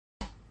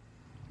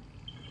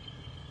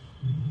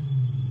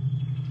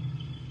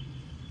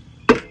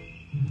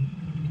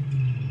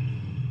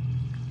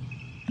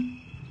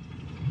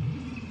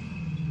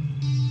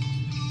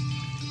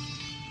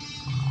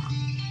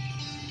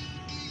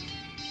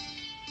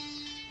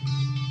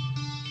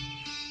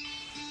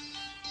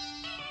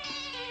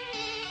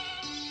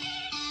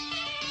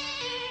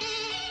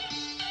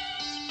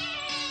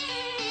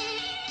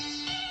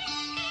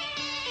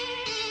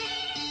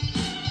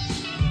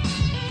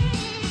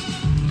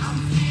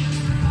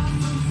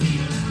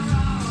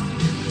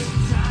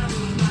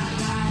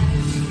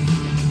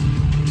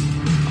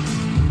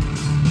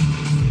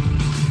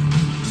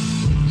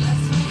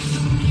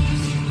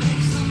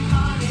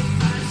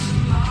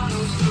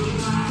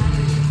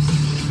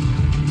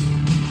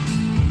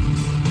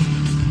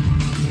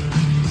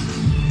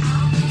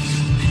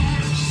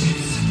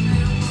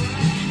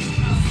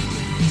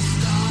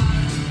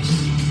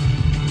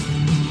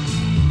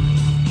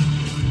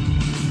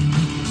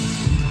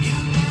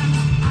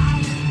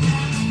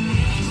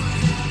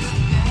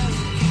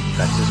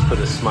just put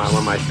a smile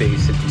on my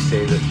face if you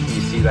say that.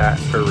 You see that?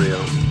 For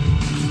real.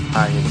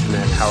 Hi,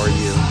 Internet. How are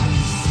you?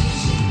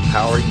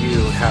 How are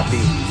you?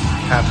 Happy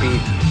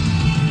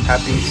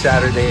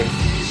Saturday,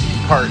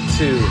 part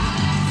 2.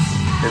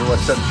 And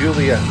what's up,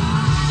 Julia?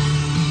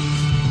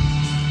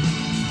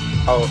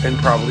 Oh, and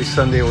probably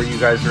Sunday where you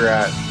guys are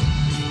at.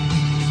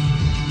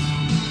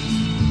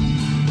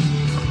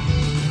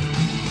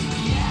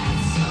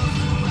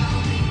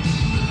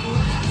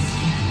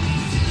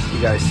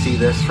 You guys see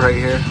this right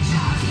here?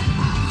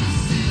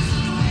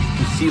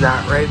 You see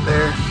that right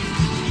there?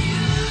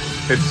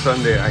 It's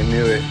Sunday, I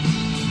knew it.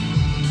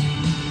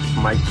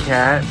 My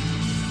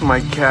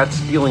cat's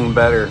feeling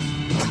better.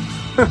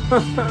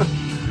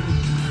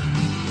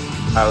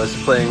 I was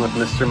playing with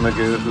Mr.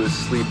 Magoo, who's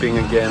sleeping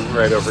again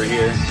right over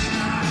here.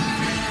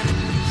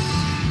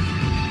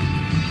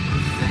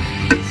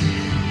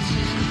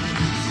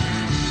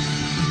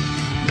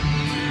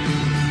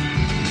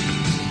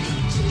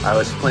 I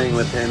was playing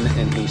with him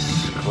and he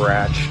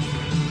scratched.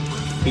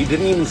 He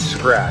didn't even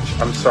scratch.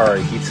 I'm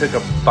sorry. He took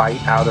a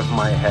bite out of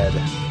my head.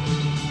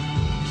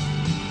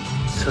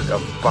 Took a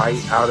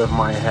bite out of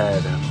my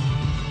head.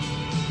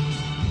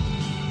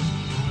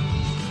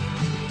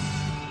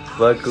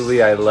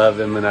 Luckily, I love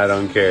him and I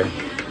don't care.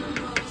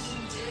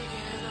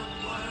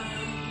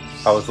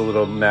 I was a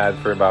little mad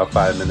for about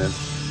 5 minutes,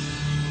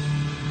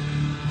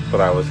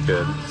 but I was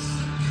good.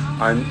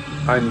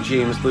 I'm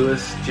James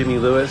Lewis, Jimmy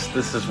Lewis.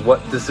 This is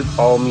What Does It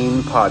All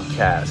Mean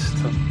podcast.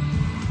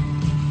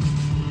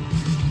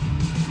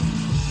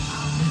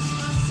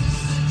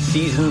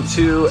 Season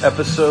 2,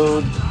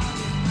 episode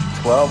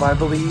 12, I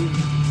believe.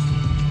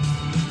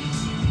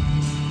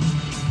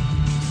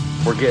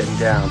 We're getting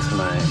down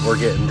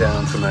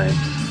tonight.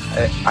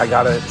 I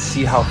gotta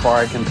see how far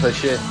I can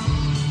push it,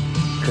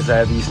 because I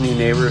have these new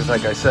neighbors,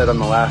 like I said on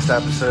the last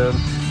episode.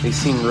 They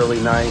seem really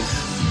nice.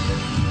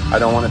 I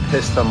don't want to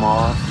piss them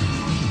off,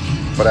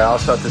 but I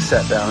also have to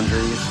set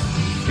boundaries,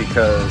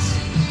 because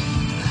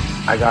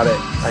I gotta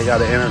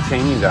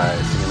entertain you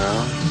guys, you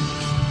know?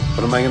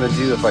 What am I gonna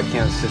do if I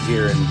can't sit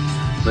here and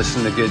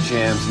listen to good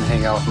jams and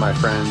hang out with my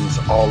friends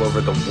all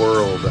over the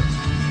world?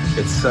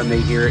 It's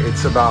Sunday here.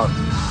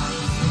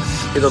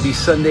 It'll be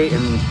Sunday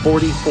in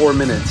 44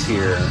 minutes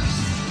here.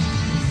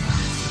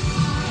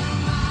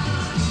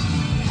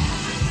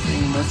 We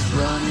must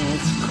run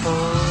its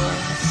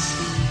course.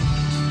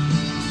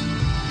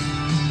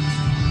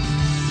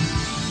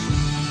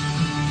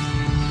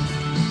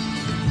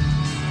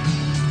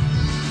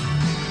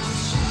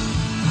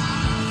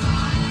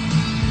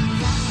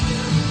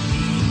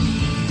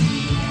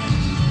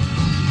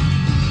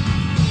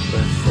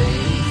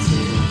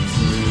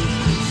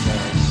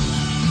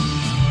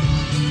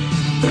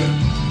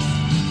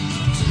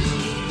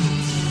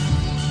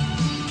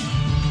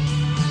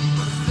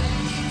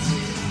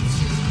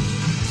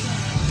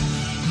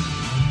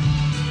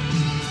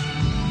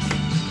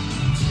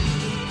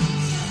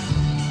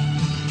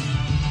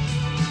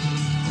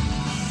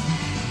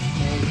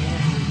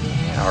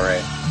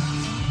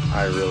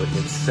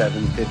 It's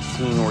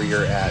 7:15 where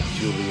you're at,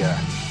 Julia.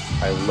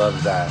 I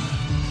love that.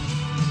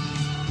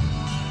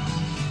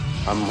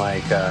 I'm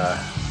like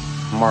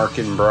Mark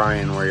and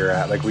Brian where you're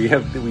at. Like we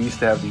used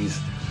to have these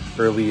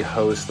early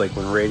hosts, like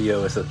when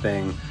radio was a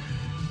thing.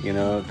 You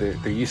know, there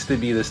used to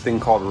be this thing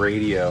called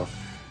radio,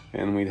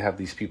 and we'd have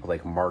these people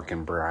like Mark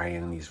and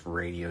Brian, these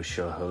radio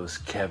show hosts,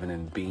 Kevin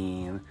and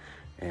Bean,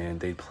 and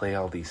they'd play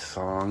all these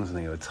songs and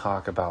they would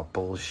talk about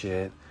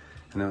bullshit,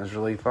 and it was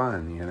really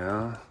fun, you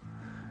know?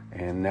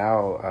 And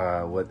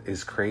now what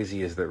is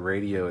crazy is that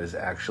radio is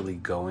actually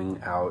going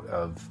out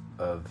of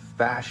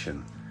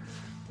fashion,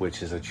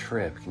 which is a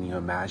trip. Can you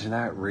imagine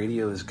that?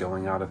 Radio is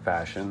going out of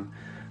fashion.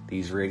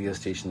 These radio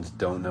stations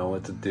don't know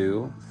what to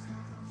do.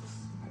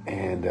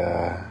 And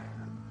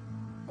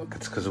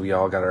it's because we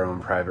all got our own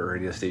private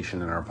radio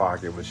station in our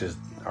pocket, which is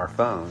our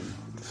phone.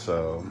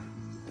 So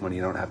when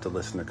you don't have to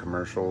listen to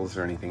commercials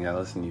or anything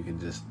else, and you can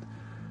just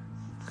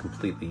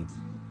completely,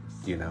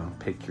 you know,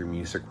 pick your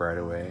music right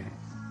away.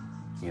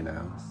 You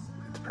know,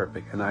 it's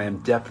perfect. And I am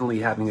definitely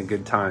having a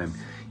good time.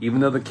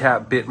 Even though the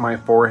cat bit my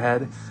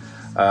forehead,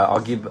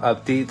 I'll give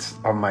updates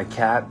on my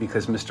cat,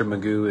 because Mr.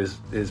 Magoo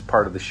is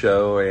part of the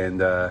show. And,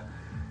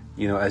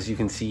 you know, as you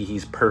can see,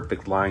 he's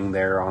perfect lying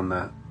there on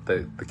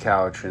the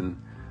couch and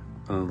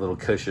on a little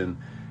cushion.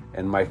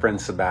 And my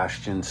friend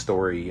Sebastian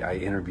Story, I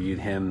interviewed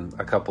him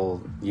a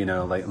couple, you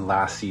know, like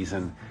last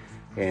season.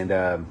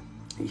 And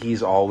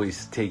he's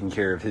always taking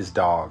care of his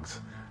dogs,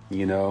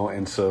 you know.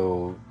 And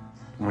so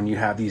when you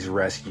have these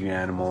rescue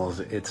animals,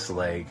 it's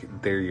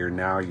like they're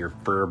your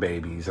fur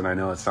babies. And I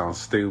know it sounds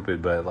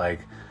stupid, but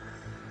like,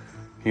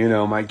 you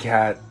know, my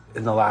cat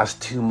in the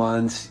last 2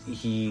 months,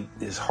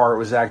 his heart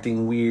was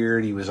acting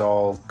weird. He was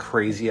all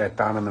crazy. I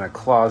found him in a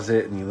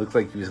closet and he looked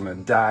like he was gonna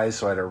die.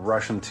 So I had to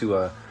rush him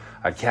to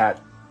a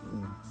cat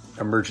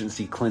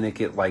emergency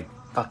clinic at like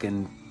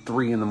fucking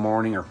 3 in the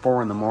morning or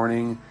 4 in the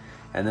morning.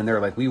 And then they were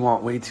like, we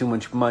want way too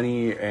much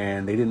money,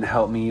 and they didn't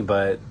help me.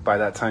 But by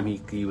that time,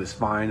 he was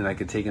fine, and I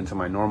could take him to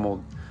my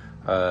normal,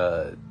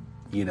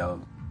 you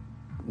know,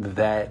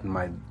 vet, and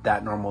my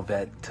That Normal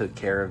vet took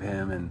care of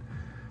him, and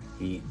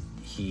he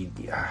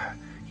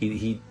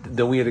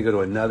then we had to go to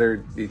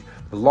another.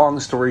 Long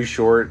story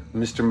short,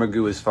 Mr.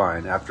 Magoo is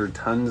fine after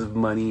tons of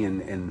money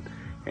and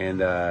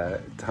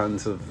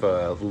tons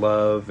of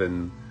love,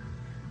 and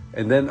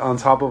then on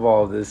top of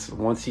all this,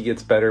 once he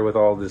gets better with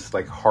all this,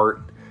 like, he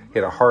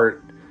had a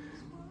heart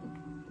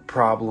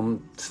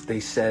problem, they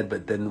said,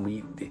 but then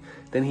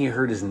he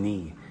hurt his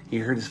knee. He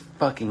hurt his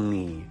fucking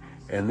knee,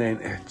 and then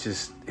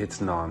it's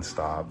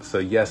nonstop. So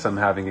yes, I'm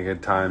having a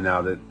good time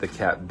now that the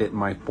cat bit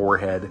my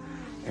forehead,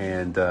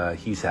 and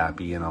he's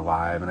happy and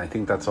alive, and I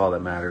think that's all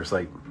that matters.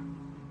 Like,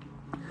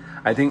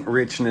 I think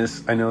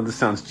richness, I know this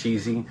sounds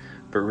cheesy,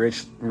 but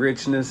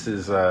richness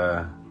is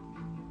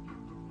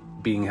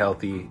being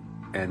healthy,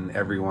 and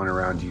everyone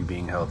around you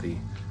being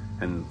healthy,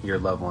 and your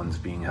loved ones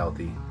being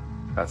healthy.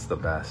 That's the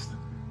best,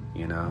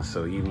 you know?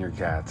 So even your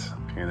cats,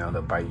 you know,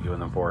 that bite you in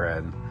the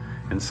forehead,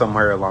 and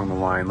somewhere along the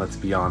line, let's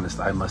be honest,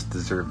 I must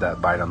deserve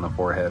that bite on the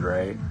forehead,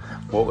 right?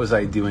 What was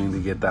I doing to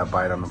get that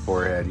bite on the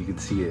forehead? You can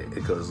see it.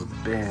 It goes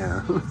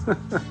bam.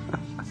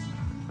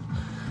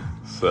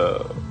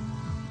 So,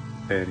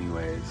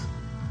 anyways.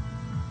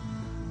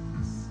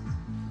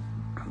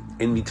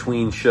 In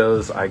between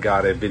shows, I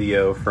got a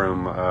video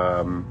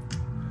from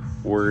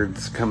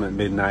Words Come at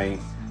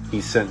Midnight.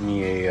 He sent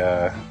me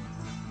a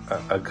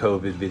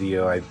COVID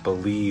video, I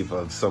believe,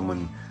 of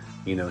someone,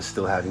 you know,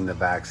 still having the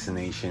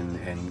vaccination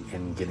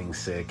and getting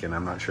sick, and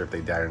I'm not sure if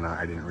they died or not.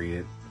 I didn't read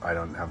it. I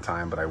don't have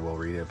time, but I will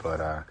read it.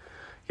 But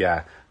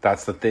yeah,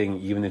 that's the thing.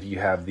 Even if you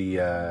have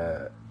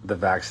the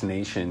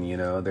vaccination, you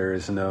know, there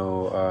is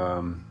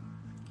no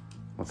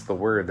what's the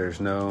word?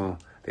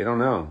 They don't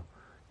know,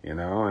 you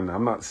know. And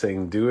I'm not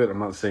saying do it. I'm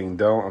not saying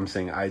don't. I'm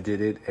saying I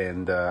did it,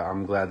 and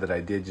I'm glad that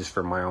I did, just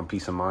for my own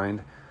peace of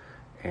mind.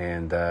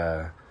 And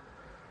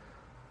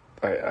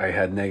I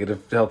had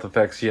negative health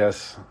effects,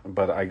 yes,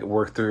 but I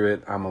worked through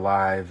it. I'm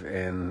alive,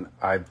 and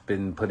I've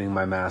been putting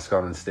my mask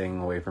on and staying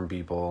away from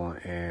people.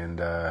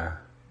 And I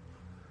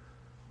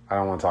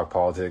don't want to talk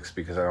politics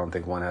because I don't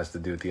think one has to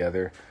do with the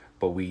other.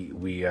 But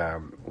we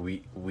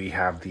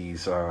have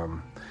these.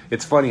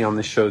 It's funny on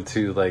this show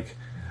too. Like,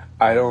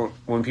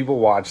 when people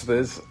watch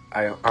this,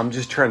 I'm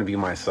just trying to be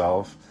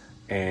myself.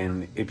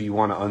 And if you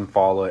want to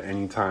unfollow at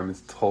any time,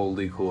 it's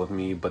totally cool with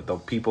me. But the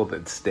people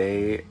that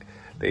stay,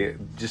 they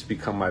just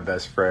become my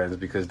best friends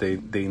because they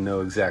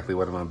know exactly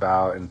what I'm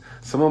about. And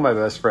some of my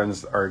best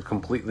friends are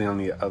completely on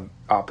the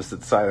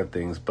opposite side of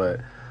things,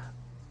 but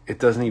it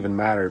doesn't even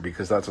matter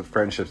because that's what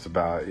friendship's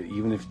about.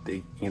 Even if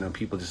they, you know,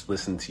 people just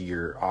listen to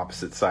your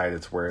opposite side,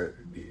 it's where,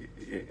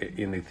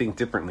 and they think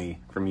differently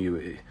from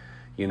you,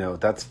 you know,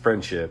 that's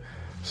friendship.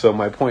 So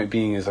my point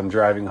being is I'm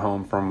driving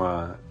home from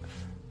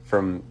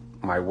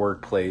my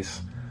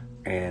workplace,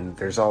 and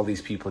there's all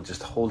these people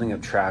just holding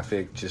up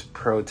traffic, just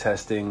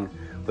protesting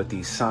with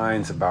these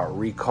signs about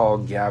recall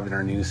Gavin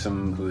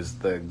Newsom, who is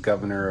the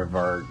governor of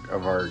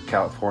our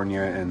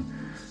California, and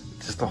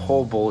just the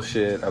whole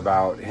bullshit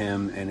about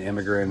him and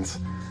immigrants,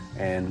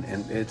 and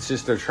it's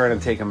just they're trying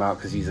to take him out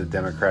because he's a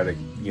Democratic,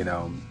 you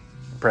know,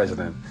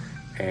 president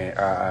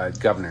and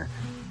governor,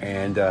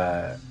 and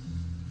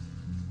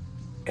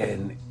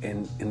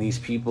these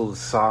people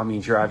saw me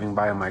driving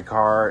by in my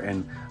car,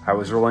 and I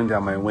was rolling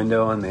down my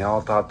window, and they all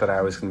thought that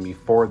I was going to be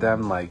for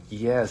them, like,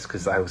 yes,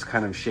 because I was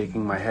kind of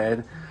shaking my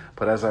head.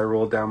 But as I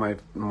rolled down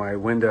my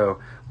window,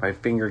 my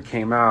finger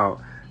came out,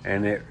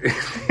 and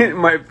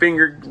my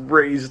finger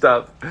raised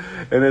up.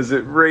 And as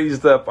it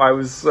raised up, I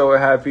was so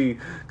happy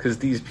because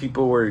these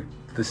people were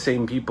the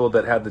same people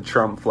that had the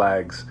Trump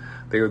flags.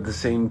 They were the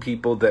same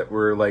people that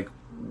were like,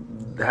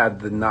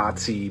 had the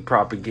Nazi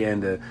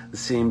propaganda, the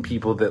same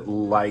people that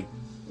like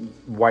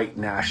white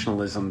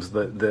nationalisms,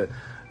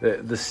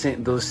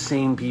 those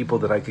same people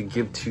that I could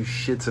give two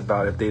shits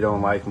about if they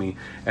don't like me.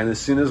 And as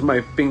soon as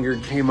my finger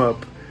came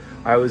up,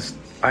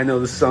 I know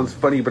this sounds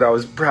funny, but I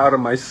was proud of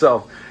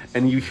myself.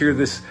 And you hear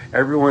this,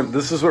 everyone,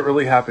 this is what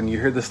really happened. You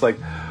hear this like,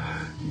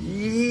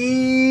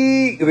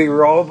 yee! They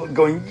were all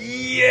going,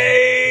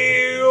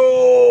 yay!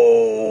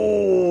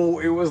 Oh!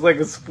 It was like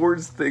a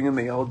sports thing, and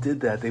they all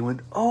did that. They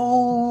went,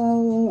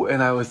 oh!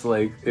 And I was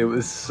like, it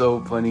was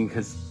so funny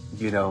because,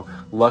 you know,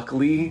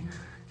 luckily,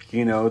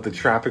 you know, the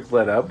traffic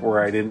let up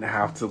where I didn't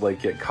have to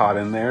like get caught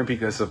in there,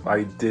 because if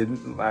I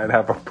didn't, I'd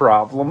have a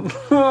problem.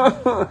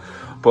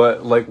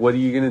 But like, what are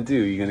you going to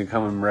do? You're going to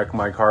come and wreck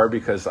my car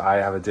because I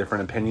have a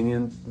different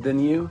opinion than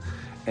you?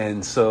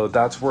 And so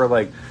that's where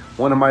like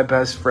one of my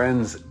best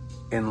friends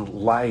in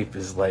life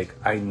is like,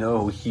 I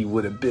know he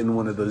would have been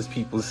one of those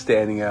people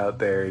standing out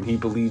there, and he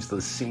believes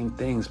those same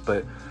things,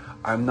 but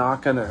I'm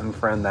not going to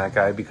unfriend that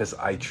guy because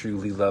I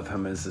truly love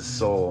him as a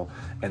soul.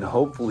 And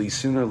hopefully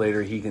sooner or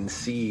later he can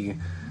see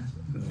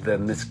the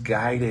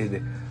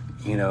misguided,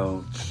 you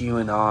know,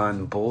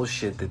 QAnon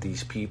bullshit that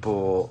these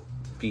people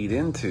feed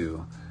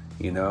into,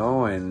 you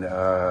know. And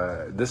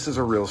this is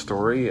a real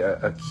story.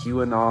 A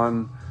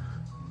QAnon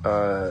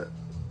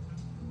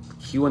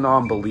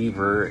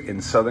believer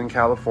in Southern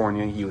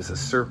California. He was a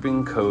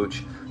surfing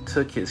coach,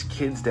 took his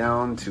kids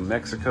down to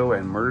Mexico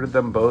and murdered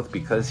them both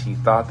because he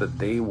thought that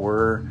they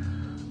were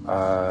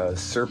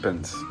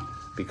serpents,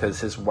 because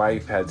his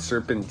wife had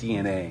serpent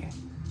DNA.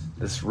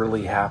 This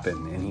really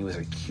happened, and he was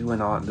a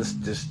QAnon. This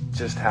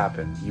just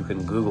happened. You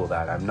can Google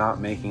that. I'm not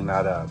making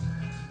that up.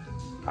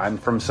 I'm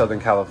from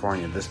Southern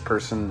California. This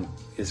person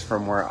is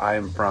from where I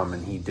am from,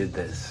 and he did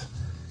this.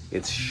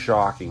 It's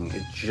shocking.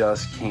 It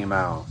just came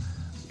out.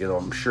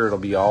 I'm sure it'll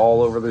be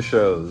all over the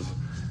shows,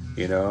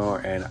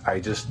 and I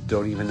just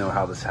don't even know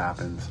how this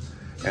happens.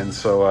 And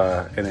so,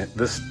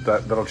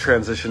 that'll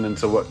transition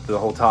into what the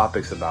whole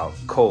topic's about: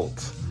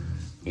 cults.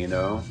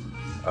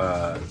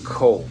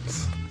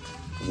 Cults.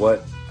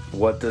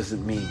 What does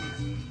it mean?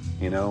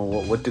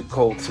 What do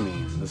cults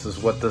mean? This is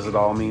What Does It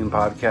All Mean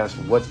podcast.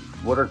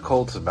 What are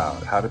cults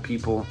about? How do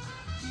people,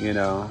 I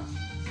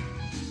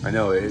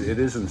know it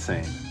is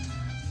insane.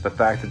 The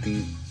fact that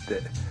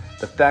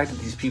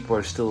these people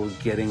are still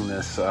getting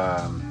this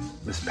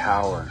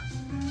power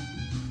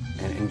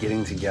and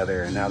getting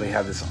together, and now they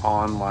have this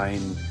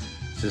online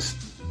just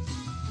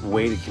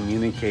way to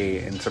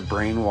communicate and to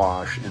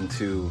brainwash and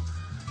to,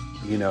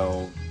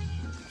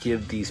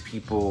 give these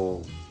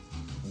people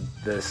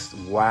this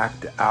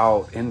whacked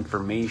out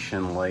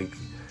information like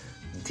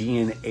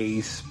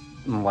DNA,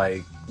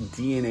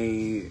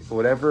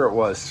 whatever it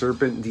was,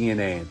 serpent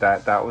DNA.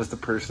 That was the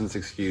person's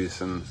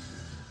excuse, and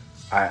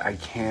I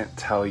can't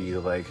tell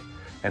you,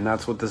 and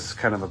that's what this is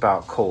kind of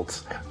about,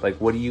 cults.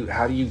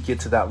 How do you get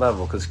to that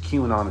level? Because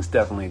QAnon is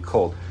definitely a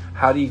cult.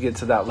 How do you get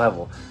to that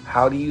level?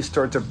 How do you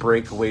start to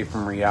break away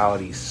from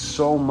reality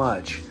so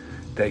much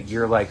that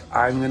you're like,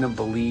 I'm going to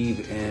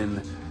believe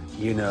in,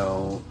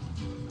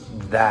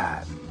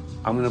 that.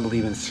 I'm going to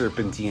believe in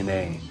serpent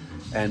DNA.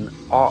 And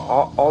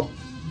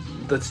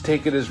let's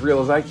take it as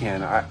real as I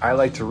can. I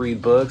like to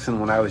read books, and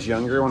when I was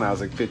younger, when I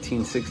was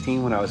 15,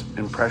 16, when I was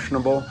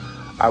impressionable,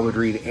 I would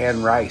read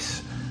Anne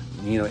Rice,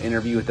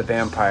 Interview with the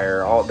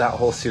Vampire, all that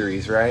whole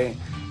series, right?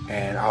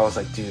 And I was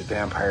like, dude,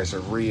 vampires are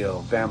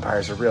real.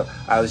 Vampires are real.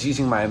 I was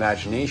using my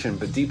imagination,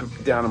 but deep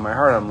down in my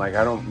heart, I'm like,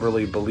 I don't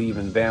really believe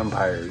in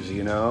vampires,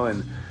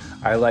 And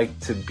I like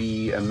to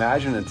be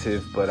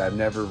imaginative, but I've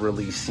never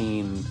really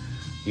seen,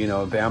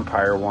 a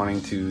vampire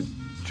wanting to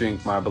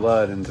drink my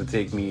blood and to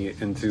take me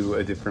into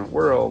a different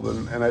world.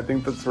 And I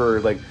think that's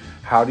where,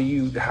 how do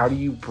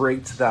you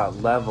break to that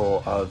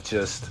level of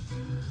just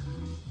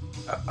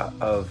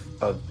of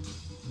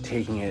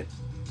taking it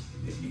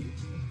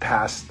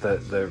past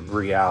the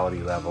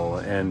reality level?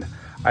 And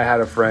I had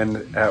a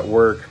friend at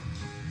work.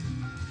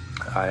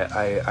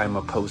 I'm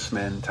a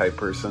postman type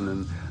person,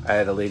 and I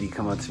had a lady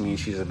come up to me.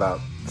 She's about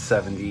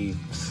 70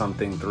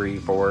 something, 3,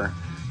 4.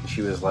 And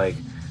she was like,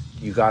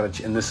 you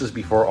gotta, and this is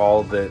before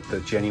all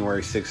the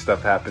January 6th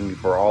stuff happened,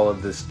 before all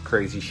of this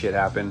crazy shit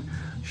happened.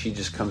 She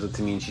just comes up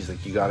to me and she's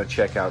like, you gotta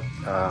check out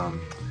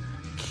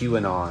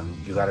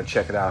QAnon. You gotta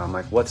check it out. I'm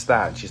like, what's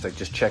that? And she's like,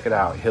 just check it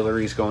out.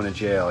 Hillary's going to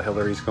jail.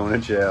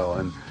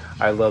 And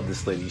I love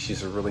this lady.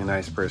 She's a really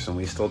nice person.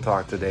 We still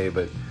talk today,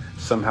 but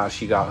somehow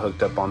she got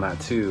hooked up on that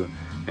too.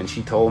 And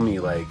she told me,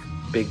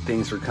 big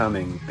things are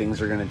coming.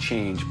 Things are going to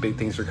change. Big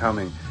things are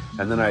coming.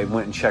 And then I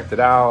went and checked it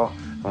out.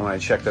 And when I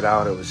checked it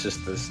out, it was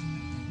just this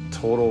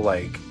total,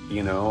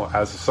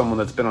 as someone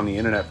that's been on the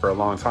internet for a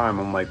long time,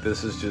 I'm like,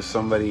 this is just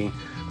somebody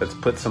that's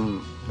put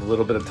some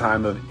little bit of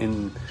time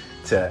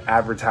into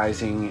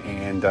advertising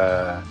and,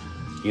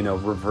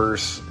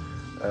 reverse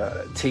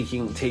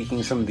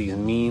taking some of these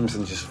memes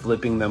and just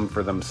flipping them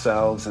for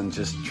themselves and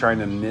just trying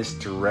to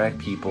misdirect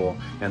people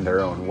in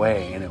their own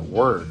way, and it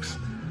works.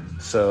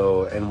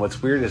 So, and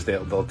what's weird is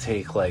they'll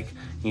take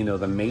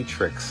the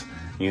Matrix,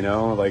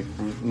 like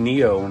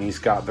Neo when he's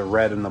got the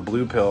red and the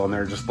blue pill, and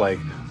they're just like,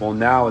 well,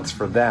 now it's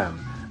for them.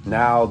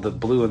 Now the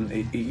blue, and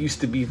it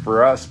used to be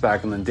for us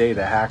back in the day,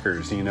 the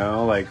hackers, in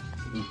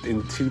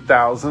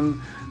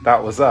 2000,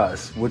 that was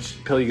us.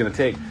 Which pill are you going to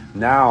take?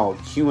 Now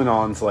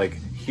QAnon's like,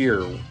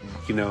 here,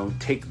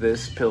 take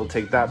this pill,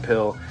 take that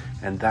pill,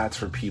 and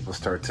that's where people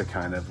start to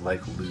kind of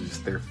lose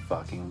their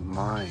fucking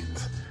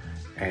minds.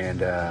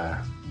 And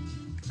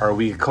are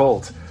we a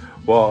cult?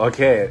 Well,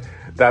 okay,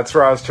 that's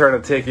where I was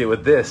trying to take it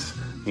with this.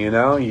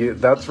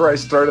 That's where I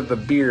started the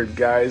beard,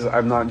 guys.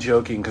 I'm not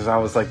joking, because I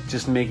was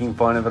just making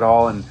fun of it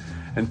all and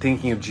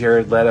thinking of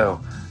Jared Leto,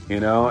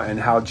 and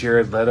how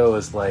Jared Leto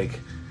is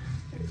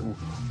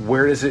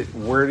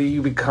where do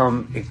you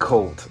become a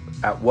cult?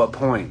 At what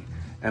point?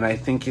 And I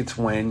think it's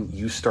when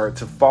you start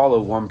to follow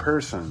one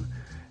person.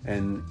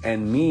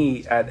 And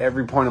me, at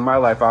every point in my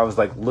life, I was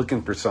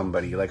looking for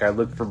somebody. I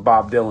looked for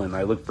Bob Dylan,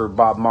 I looked for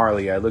Bob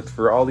Marley, I looked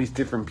for all these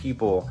different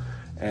people.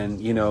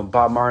 And,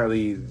 Bob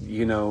Marley,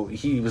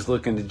 he was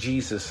looking to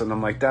Jesus, and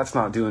I'm like, that's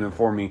not doing it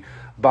for me.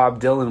 Bob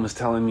Dylan was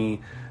telling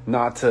me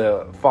not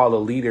to follow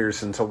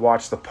leaders and to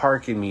watch the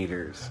parking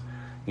meters,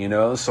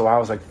 So I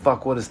was like,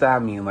 fuck, what does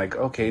that mean?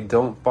 Okay,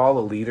 don't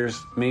follow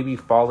leaders, maybe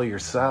follow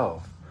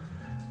yourself.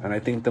 And I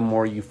think the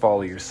more you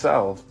follow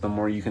yourself, the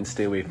more you can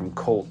stay away from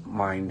cult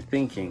mind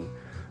thinking.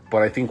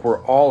 But I think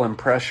we're all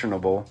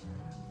impressionable,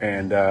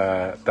 And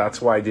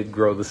that's why I did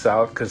grow this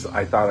out, because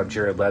I thought of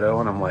Jared Leto,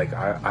 and I'm like,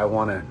 I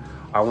want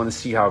to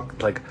see how,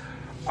 like,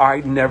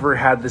 I never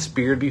had this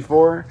beard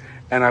before,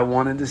 and I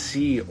wanted to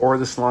see, or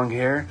this long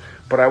hair,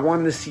 but I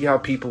wanted to see how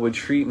people would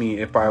treat me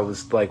if I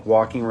was like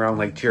walking around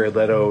like Jared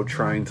Leto,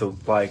 trying to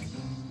like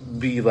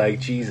be like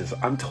Jesus.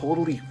 I'm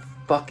totally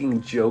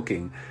fucking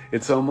joking.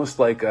 It's almost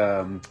like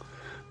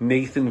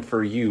Nathan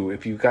For You.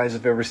 If you guys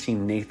have ever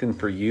seen Nathan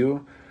For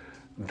You,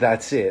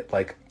 that's it.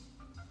 Like,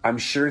 I'm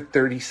sure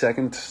 30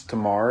 Seconds to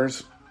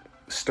Mars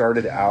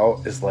started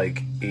out as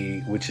like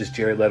which is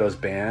Jared Leto's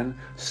band,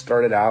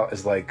 started out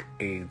as like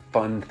a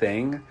fun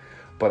thing.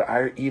 But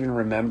I even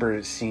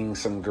remember seeing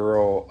some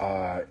girl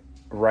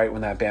right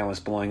when that band was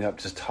blowing up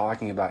just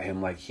talking about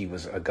him like he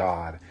was a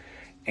god.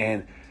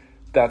 And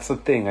that's the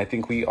thing. I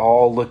think we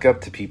all look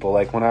up to people.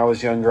 Like when I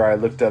was younger, I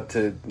looked up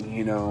to,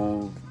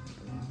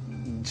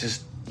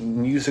 just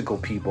musical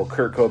people,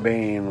 Kurt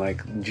Cobain,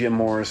 like Jim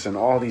Morrison,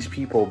 all these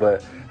people.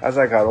 But as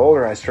I got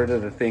older, I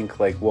started to think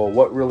like, well,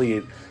 what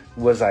really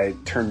was I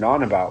turned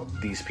on about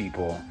these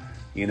people?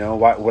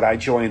 Why would I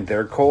join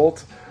their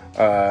cult?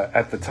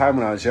 At the time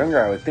when I was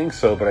younger, I would think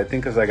so. But I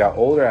think as I got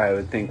older, I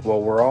would think,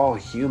 well, we're all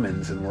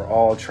humans and we're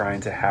all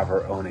trying to have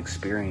our own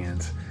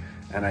experience.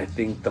 And I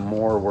think the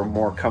more we're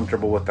more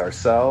comfortable with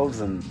ourselves,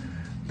 and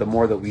the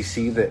more that we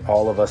see that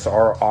all of us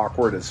are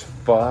awkward as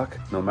fuck,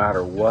 no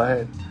matter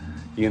what,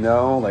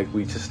 like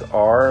we just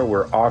are,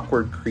 we're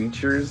awkward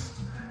creatures,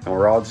 and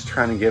we're all just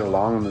trying to get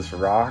along on this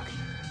rock,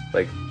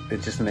 like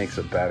it just makes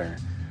it better.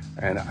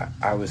 And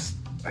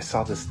I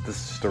saw this is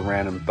just a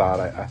random thought.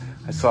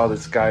 I saw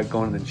this guy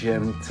going to the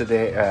gym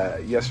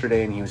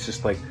yesterday, and he was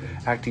just like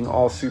acting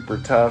all super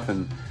tough,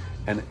 and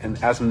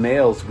as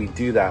males, we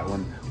do that.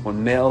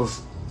 When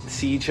males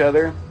see each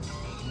other,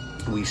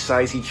 we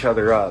size each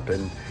other up,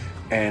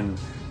 and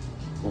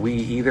we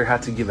either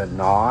have to give a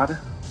nod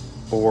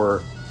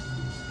or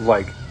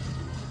like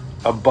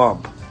a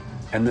bump,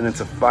 and then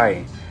it's a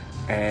fight.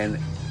 And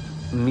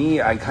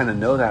me, I kind of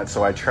know that,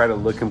 so I try to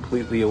look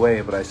completely away.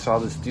 But I saw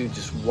this dude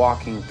just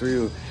walking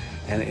through,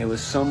 and it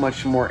was so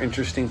much more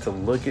interesting to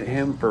look at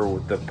him for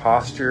the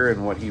posture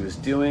and what he was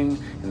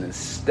doing and his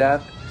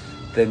step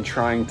than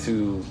trying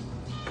to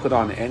put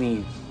on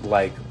any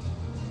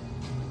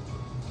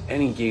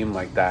game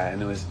like that.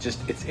 And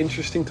it's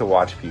interesting to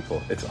watch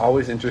people. It's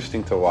always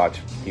interesting to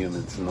watch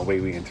humans and the way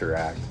we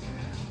interact.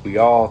 We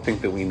all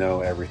think that we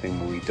know everything,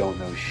 but we don't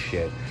know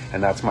shit.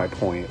 And that's my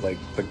point. Like,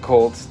 the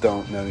cults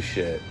don't know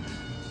shit.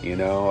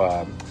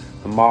 The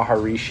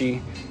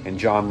Maharishi and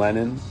John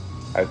Lennon.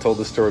 I've told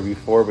this story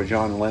before, but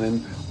John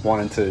Lennon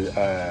wanted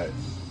to,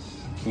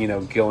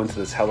 go into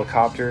this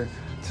helicopter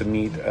to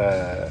meet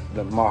the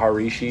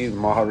Maharishi. The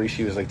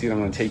Maharishi was like, dude, I'm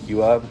going to take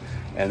you up.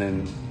 And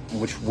then,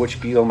 which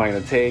Beatle am I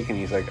going to take? And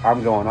he's like,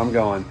 I'm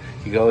going.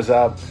 He goes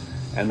up,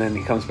 and then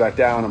he comes back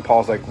down, and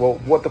Paul's like, well,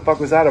 what the fuck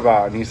was that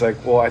about? And he's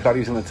like, well, I thought he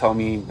was going to tell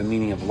me the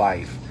meaning of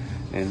life.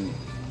 And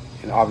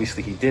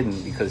obviously he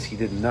didn't, because he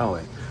didn't know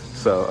it.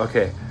 So,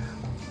 okay,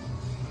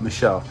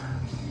 Michelle,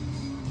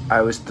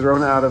 I was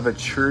thrown out of a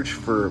church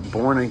for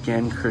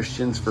born-again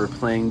Christians for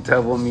playing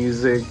devil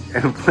music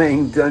and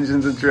playing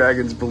Dungeons and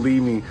Dragons.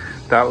 Believe me,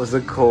 that was a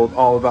cult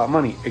all about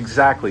money.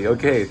 Exactly.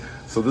 Okay,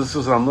 so this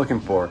is what I'm looking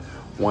for.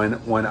 When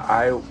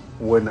I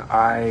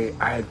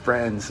had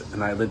friends,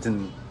 and I lived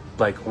in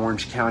like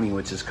Orange County,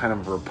 which is kind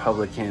of a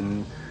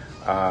Republican,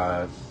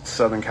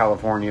 Southern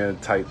California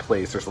type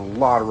place. There's a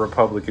lot of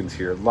Republicans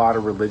here, a lot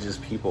of religious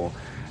people,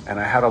 and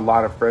I had a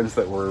lot of friends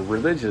that were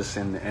religious,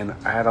 and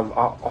I had a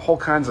whole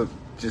kinds of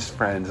just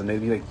friends, and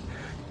they'd be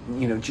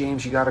like,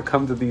 James, you got to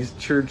come to these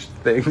church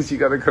things.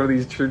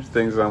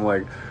 And I'm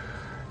like,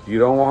 you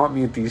don't want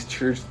me at these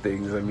church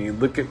things. I mean,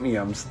 look at me.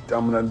 I'm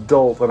an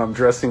adult, and I'm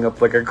dressing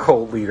up like a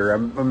cult leader.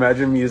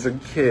 Imagine me as a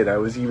kid. I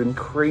was even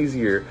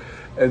crazier.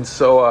 And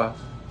so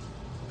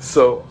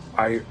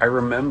I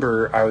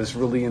remember I was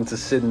really into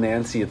Sid and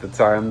Nancy at the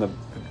time,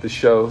 the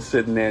show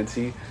Sid and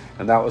Nancy,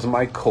 and that was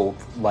my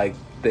cult-like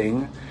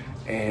thing.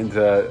 And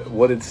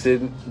what did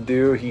Sid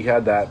do? He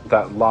had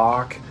that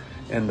lock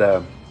and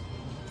the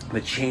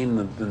chain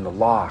and the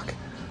lock.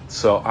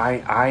 So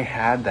I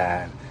had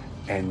that,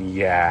 and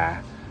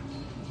yeah,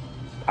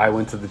 I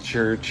went to the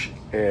church,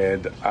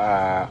 and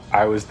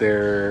I was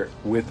there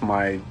with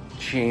my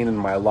chain and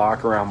my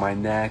lock around my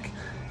neck,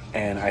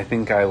 and I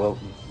think I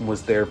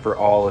was there for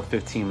all of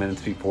 15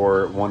 minutes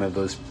before one of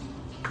those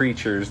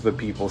preachers, the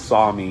people,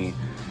 saw me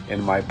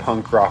in my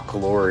punk rock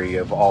glory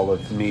of all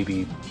of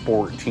maybe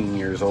 14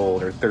 years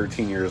old or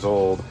 13 years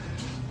old,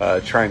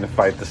 trying to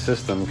fight the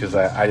system, because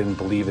I didn't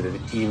believe it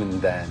even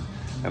then.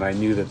 And I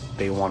knew that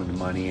they wanted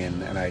money,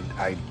 and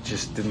I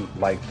just didn't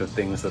like the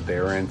things that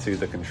they were into,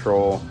 the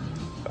control.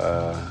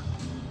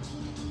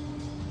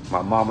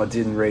 My mama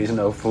didn't raise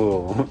no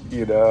fool,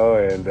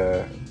 and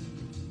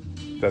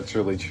that's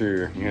really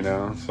true,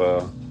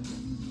 so.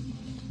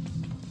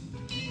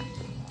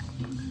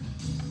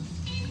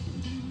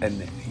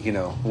 And,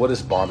 what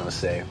does Bono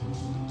say?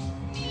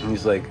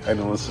 He's like, I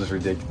know this is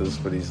ridiculous,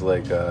 but he's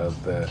like,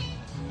 the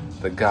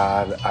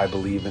God I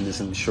believe in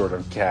isn't short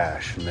of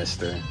cash,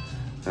 mister.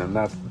 And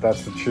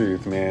that's the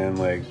truth, man.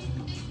 Like,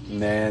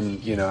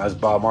 man, you know, as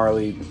Bob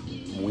Marley,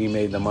 we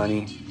made the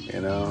money.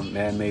 You know,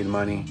 man made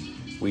money.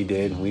 We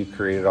did. We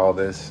created all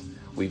this.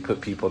 We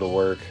put people to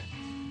work.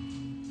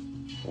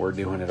 We're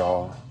doing it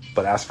all.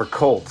 But as for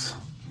cults,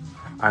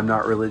 I'm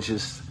not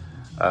religious.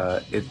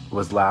 It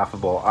was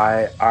laughable.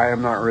 I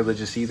am not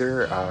religious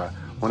either.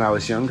 When I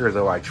was younger,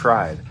 though, I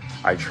tried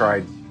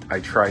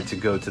to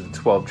go to the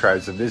 12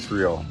 tribes of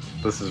Israel.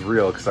 This is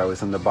real because I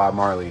was into Bob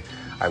Marley.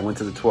 I went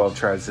to the 12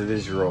 tribes of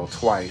Israel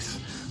twice.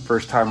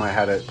 First time I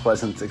had a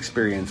pleasant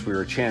experience. We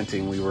were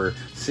chanting, we were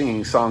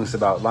singing songs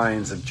about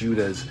Lions of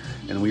Judah's,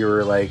 and we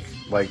were like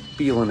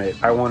feeling it.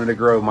 I wanted to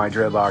grow my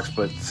dreadlocks,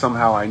 but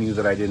somehow I knew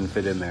that I didn't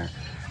fit in there.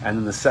 And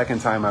then the second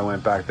time I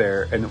went back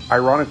there, and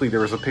ironically there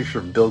was a picture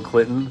of Bill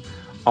Clinton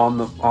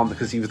on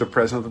because he was the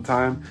president at the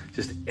time,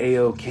 just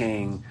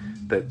A-OK-ing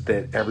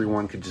that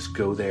everyone could just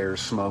go there,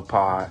 smoke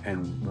pot,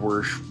 and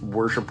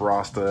worship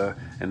Rasta,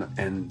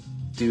 and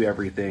do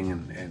everything.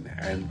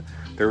 And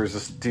there was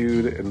this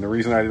dude, and the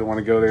reason I didn't want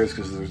to go there is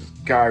because there was this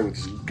guy with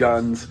just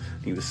guns.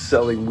 He was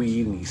selling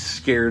weed, and he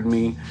scared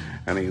me,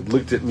 and he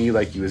looked at me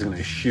like he was going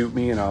to shoot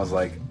me, and I was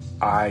like,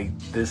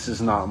 this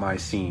is not my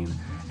scene.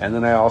 And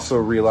then I also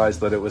realized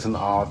that it was an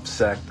off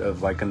sect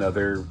of like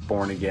another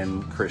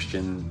born-again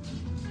Christian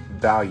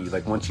value.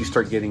 Like once you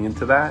start getting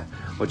into that,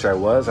 which I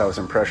was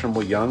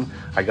impressionable young,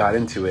 I got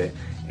into it,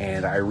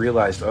 and I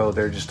realized, oh,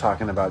 they're just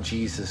talking about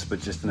Jesus, but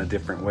just in a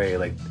different way.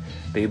 Like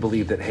they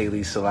believe that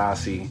Haile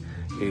Selassie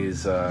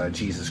is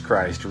Jesus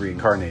Christ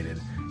reincarnated,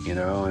 you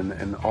know,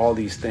 and all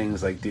these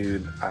things. Like,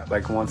 dude,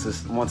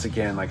 once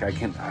again, like I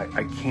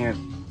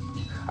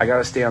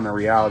gotta stay on the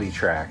reality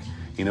track,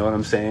 you know what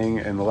I'm saying?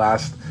 And the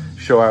last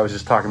show I was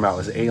just talking about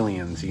was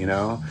aliens, you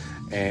know.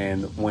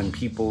 And when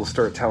people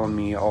start telling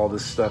me all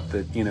this stuff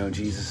that, you know,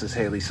 Jesus is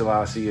Haile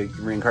Selassie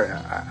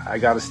reincarnated, I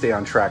got to stay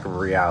on track of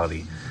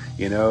reality,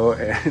 you know.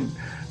 And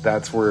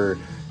that's where,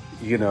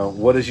 you know,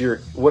 what does your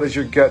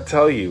gut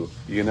tell you,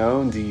 you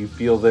know? Do you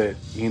feel that,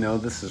 you know,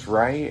 this is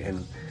right?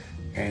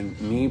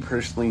 And me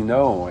personally,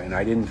 no. And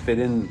I didn't fit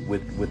in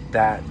with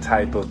that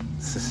type of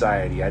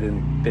society. I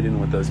didn't fit in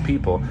with those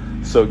people.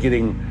 So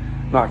getting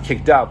not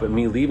kicked out, but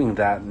me leaving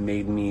that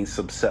made me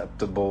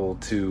susceptible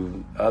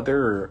to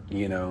other,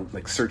 you know,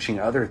 like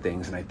searching other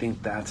things. And I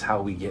think that's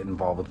how we get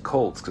involved with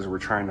cults, because we're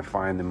trying to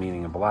find the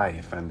meaning of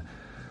life. And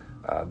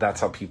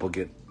that's how people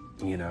get,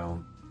 you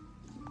know,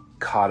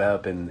 caught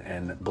up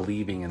in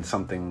believing in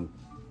something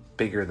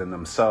bigger than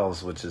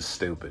themselves, which is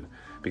stupid,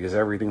 because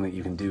everything that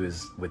you can do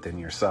is within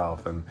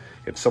yourself. And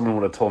if someone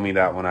would have told me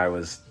that when I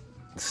was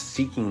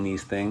seeking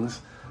these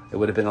things, it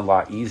would have been a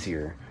lot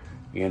easier.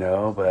 You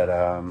know, but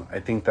I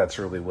think that's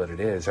really what it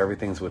is.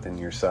 Everything's within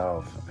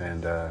yourself.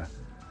 And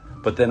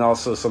but then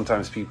also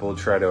sometimes people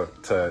try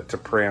to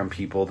prey on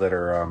people that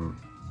are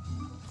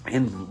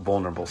in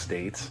vulnerable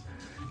states,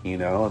 you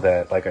know,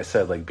 that, like I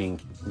said, like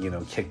being, you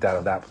know, kicked out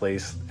of that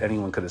place,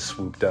 anyone could have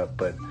swooped up,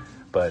 but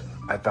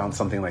I found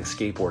something like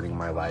skateboarding in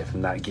my life,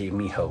 and that gave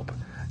me hope.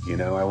 You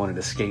know, I wanted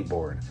to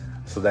skateboard,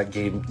 so that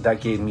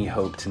gave me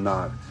hope to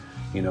not,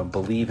 you know,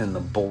 believe in the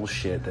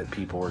bullshit that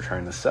people were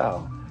trying to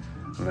sell.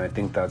 And I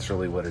think that's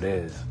really what it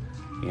is,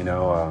 you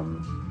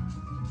know.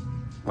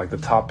 Like the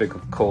topic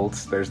of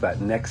cults, there's that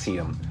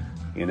NXIVM,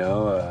 you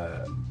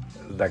know,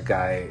 that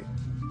guy,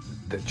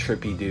 the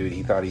trippy dude.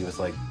 He thought he was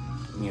like,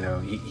 you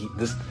know,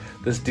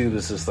 this dude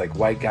was this like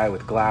white guy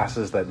with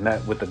glasses that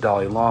met with the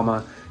Dalai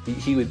Lama.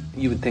 You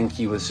would think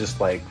he was just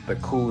like the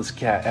coolest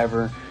cat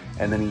ever,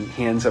 and then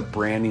he ends up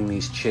branding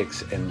these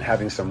chicks and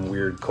having some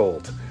weird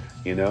cult,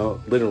 you know,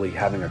 literally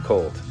having a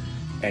cult.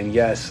 And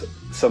yes,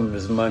 some of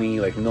his money,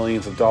 like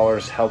millions of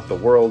dollars, helped the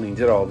world, and he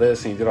did all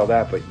this and he did all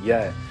that, but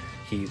yet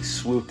he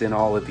swooped in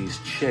all of these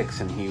chicks,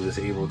 and he was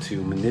able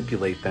to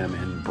manipulate them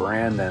and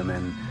brand them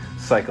and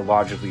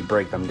psychologically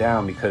break them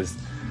down because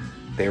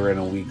they were in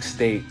a weak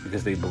state,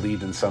 because they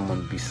believed in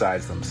someone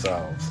besides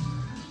themselves,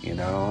 you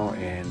know.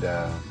 And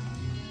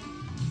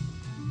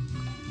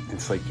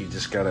it's like you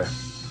just gotta,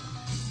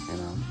 you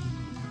know.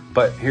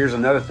 But here's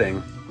another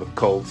thing with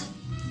cults: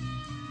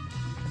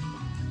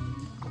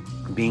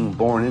 being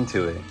born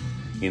into it.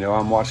 You know,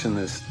 I'm watching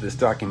this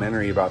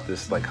documentary about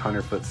this like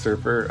 100-foot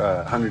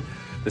surfer,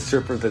 the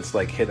surfer that's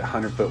like hit a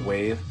 100-foot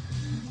wave.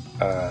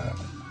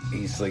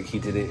 He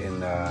did it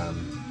in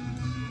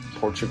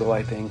Portugal,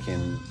 I think,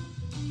 and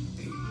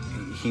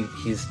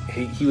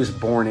he was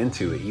born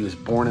into it. He was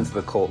born into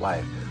the cult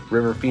life.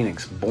 River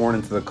Phoenix, born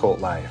into the cult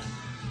life.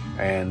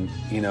 And,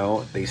 you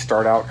know, they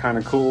start out kind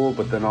of cool,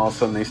 but then all of a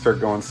sudden they start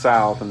going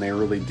south, and they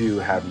really do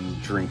have you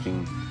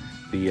drinking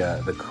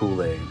the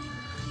Kool-Aid.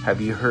 Have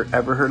you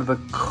ever heard of a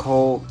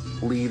cult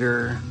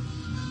leader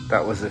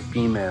that was a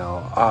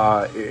female?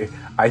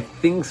 I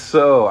think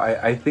so.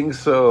 I think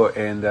so.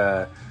 And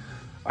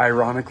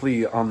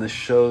ironically, on the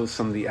show,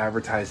 some of the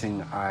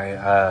advertising,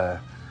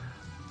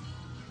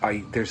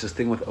 there's this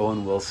thing with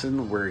Owen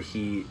Wilson where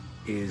he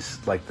is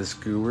like this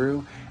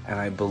guru, and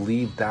I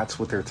believe that's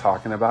what they're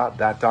talking about.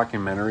 That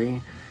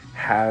documentary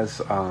has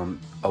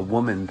a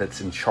woman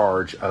that's in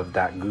charge of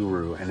that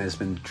guru and has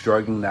been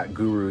drugging that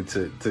guru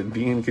to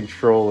be in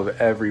control of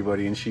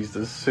everybody, and she's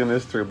this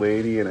sinister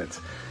lady. And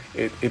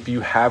if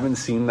you haven't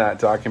seen that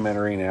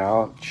documentary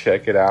now,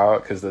 check it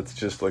out, because that's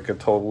just like a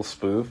total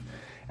spoof.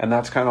 And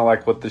that's kind of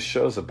like what this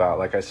show's about.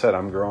 Like I said,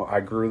 I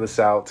grew this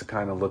out to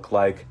kind of look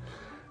like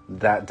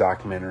that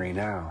documentary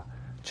now,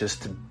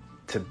 just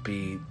to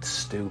be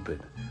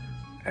stupid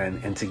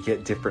and to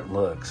get different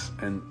looks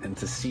and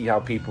to see how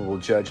people will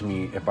judge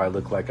me if I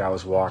look like I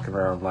was walking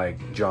around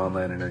like John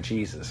Lennon or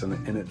Jesus.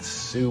 And it's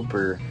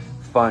super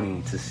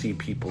funny to see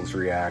people's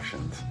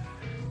reactions,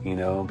 you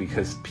know,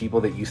 because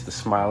people that used to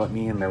smile at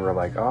me and they were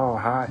like, oh,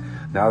 hi,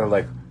 now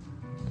they're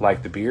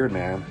like the beard,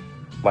 man,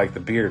 like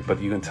the beard,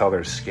 but you can tell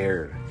they're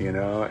scared, you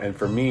know. And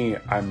for me,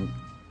 I'm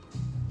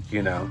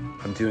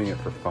doing it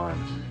for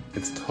fun.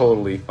 It's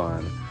totally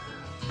fun.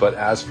 But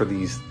as for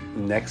these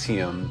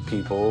NXIVM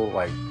people,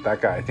 like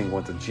that guy I think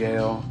went to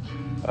jail.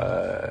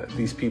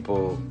 These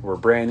people were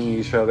branding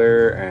each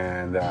other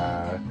and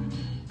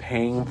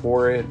paying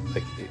for it.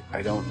 Like,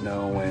 I don't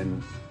know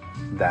when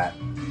that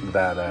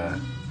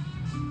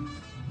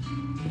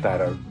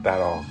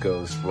all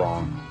goes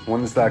wrong.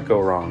 When does that go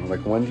wrong?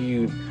 Like, when do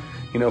you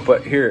know?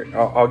 But here,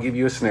 I'll give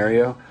you a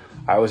scenario.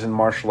 I was in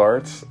martial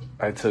arts.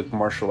 I took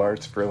martial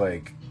arts for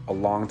like a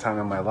long time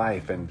in my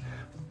life, and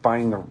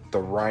finding the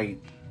right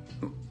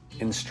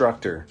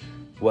instructor,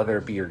 whether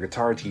it be your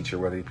guitar teacher,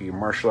 whether it be your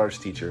martial arts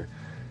teacher,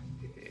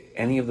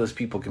 any of those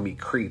people can be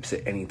creeps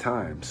at any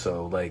time.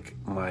 So like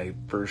my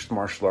first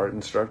martial art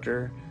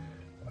instructor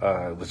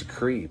was a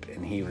creep,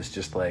 and he was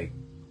just like,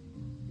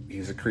 he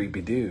was a creepy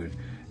dude,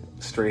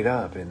 straight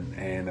up.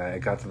 And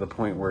it got to the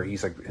point where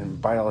he's like,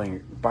 invite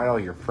all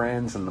your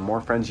friends, and the more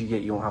friends you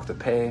get, you won't have to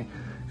pay,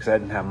 because I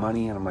didn't have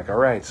money. And I'm like, all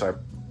right. So I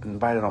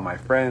invited all my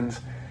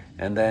friends,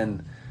 and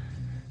then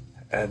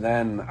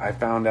I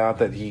found out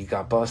that he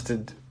got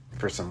busted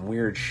for some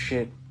weird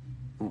shit,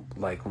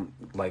 like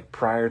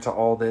prior to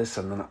all this.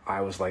 And then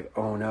I was like,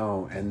 oh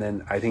no. And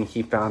then I think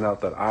he found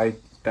out that I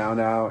found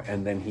out,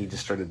 and then he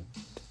just started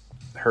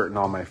hurting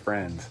all my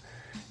friends.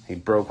 He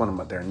broke one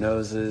of their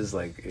noses.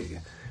 Like,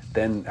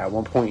 then at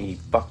one point he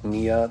fucked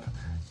me up,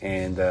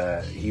 and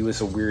he was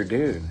a weird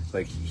dude.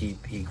 Like,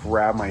 he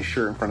grabbed my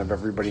shirt in front of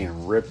everybody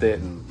and ripped it,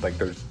 and like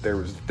there's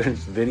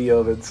video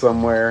of it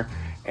somewhere.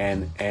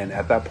 And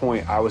at that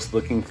point, I was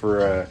looking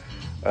for a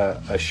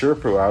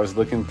Sherpa. I was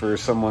looking for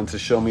someone to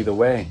show me the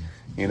way,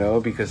 you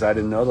know, because I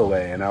didn't know the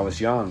way, and I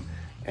was young.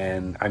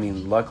 And I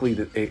mean, luckily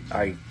that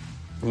I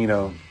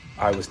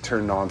was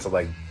turned on to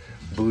like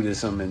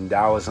Buddhism and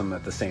Taoism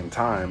at the same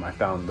time. I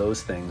found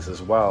those things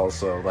as well.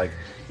 So like,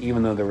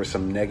 even though there was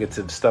some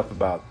negative stuff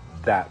about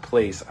that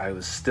place, I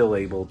was still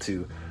able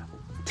to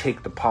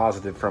take the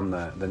positive from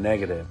the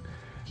negative.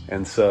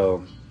 And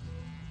so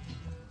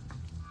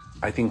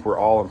I think we're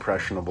all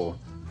impressionable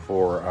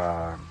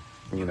for,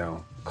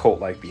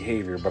 cult-like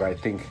behavior. But I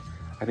think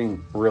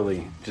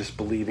really just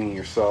believing in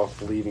yourself,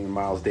 believing in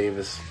Miles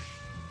Davis,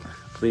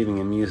 believing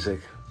in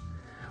music.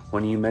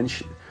 When you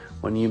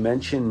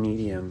mention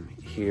medium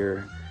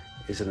here,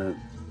 is it a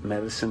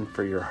medicine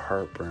for your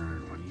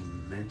heartburn? When you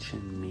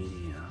mention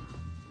medium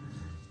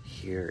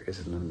here, is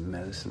it a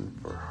medicine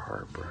for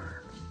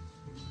heartburn?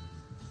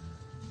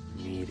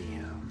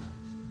 Medium.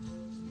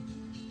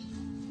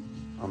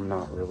 I'm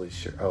not really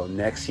sure. Oh,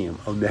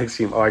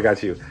 NXIVM. Oh, I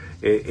got you.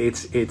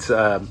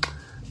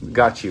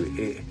 Got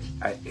you.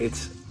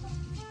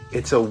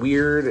 It's a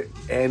weird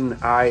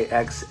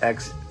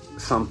NIXX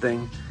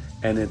something,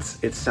 and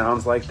it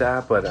sounds like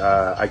that, but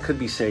I could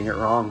be saying it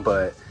wrong.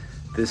 But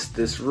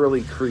this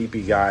really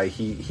creepy guy,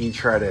 he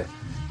tried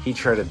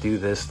to do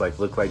this, like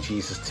look like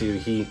Jesus too.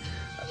 He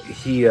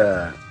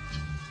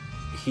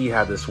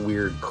had this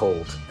weird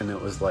cult, and it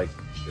was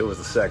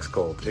a sex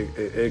cult.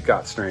 It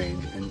got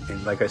strange,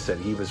 and like I said,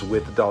 he was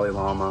with the Dalai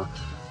Lama.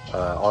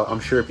 I'm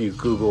sure if you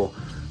Google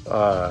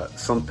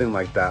something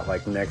like that,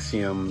 like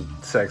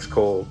NXIVM sex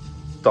cult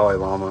Dalai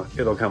Lama,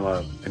 it'll come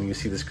up, and you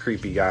see this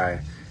creepy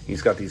guy.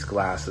 He's got these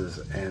glasses,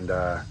 and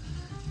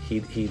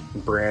he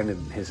branded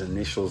his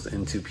initials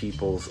into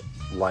people's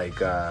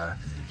like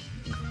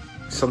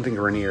something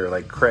Rainier,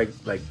 like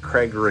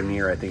Craig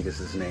Rainier, I think is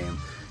his name.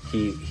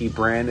 He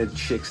branded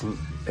chicks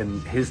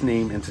and his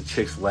name into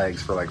chicks'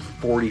 legs for like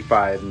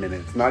 45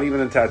 minutes. Not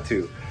even a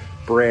tattoo,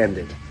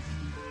 branded.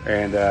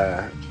 And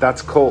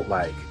that's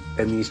cult-like.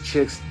 And these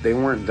chicks, they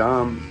weren't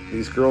dumb.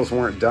 These girls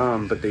weren't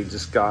dumb, but they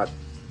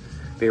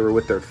were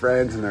with their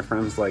friends, and their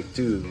friends like,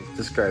 dude,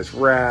 this guy's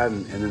rad.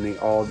 And then they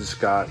all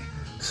just got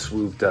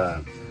swooped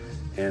up.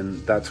 And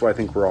that's why I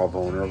think we're all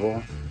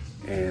vulnerable.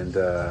 And,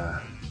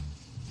 I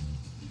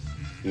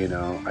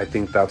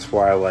think that's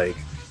why, like,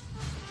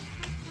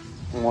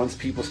 once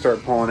people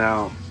start pulling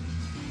out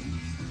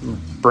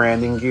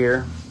branding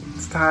gear,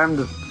 it's time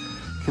to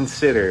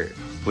consider,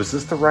 was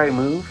this the right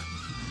move?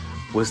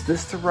 Was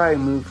this the right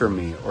move for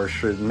me? Or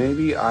should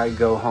maybe I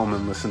go home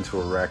and listen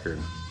to a record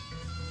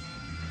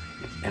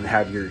and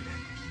have your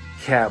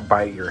cat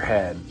bite your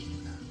head?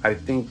 I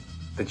think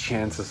the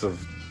chances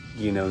of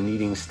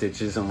needing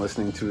stitches and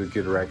listening to a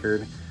good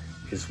record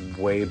is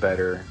way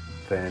better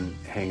than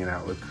hanging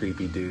out with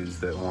creepy dudes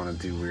that want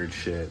to do weird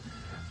shit.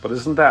 But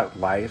isn't that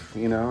life,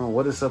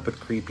 What is up with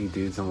creepy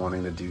dudes and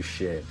wanting to do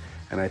shit?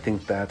 And I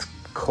think that's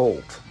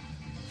cult.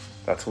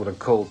 That's what a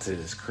cult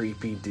is.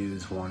 Creepy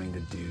dudes wanting to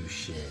do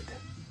shit.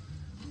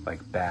 Like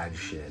bad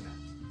shit.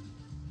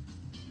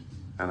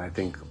 And I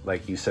think,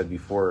 like you said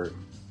before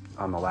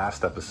on the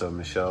last episode,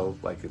 Michelle,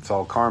 like it's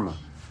all karma.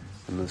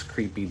 And those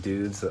creepy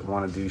dudes that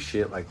want to do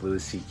shit like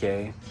Louis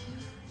C.K.,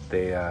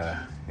 they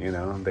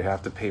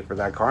have to pay for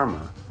that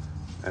karma.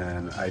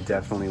 And I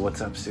definitely, what's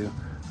up, Sue?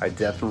 I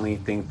definitely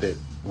think that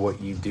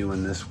what you do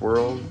in this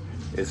world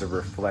is a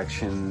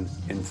reflection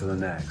into the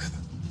next.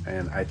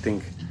 And I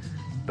think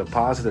the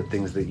positive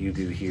things that you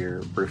do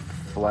here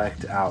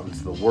reflect out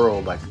into the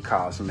world like a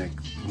cosmic,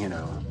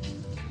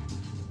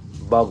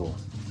 bubble.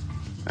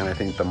 And I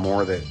think the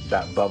more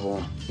that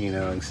bubble,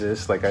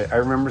 exists, like I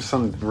remember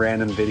some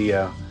random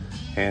video,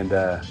 and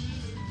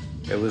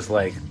it was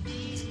like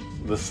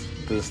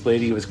this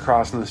lady was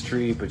crossing the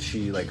street, but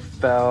she like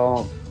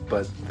fell,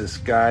 but this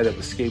guy that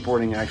was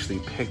skateboarding actually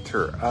picked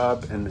her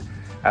up, and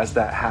as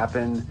that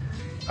happened,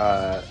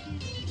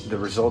 the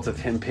result of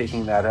him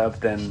picking that up,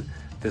 then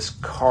this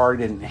car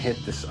didn't hit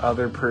this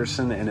other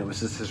person, and it was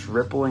just this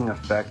rippling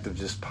effect of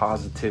just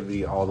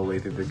positivity all the way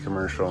through the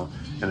commercial.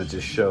 And it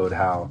just showed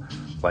how,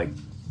 like,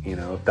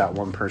 if that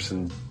one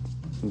person,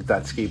 if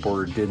that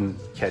skateboarder didn't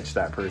catch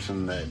that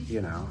person, that,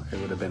 it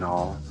would have been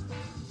all,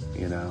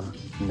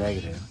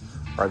 negative.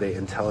 Are they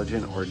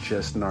intelligent or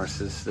just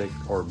narcissistic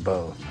or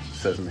both,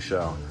 says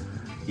Michelle.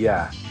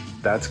 Yeah,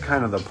 that's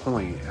kind of the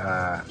point.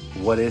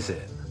 What is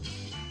it?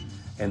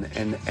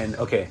 And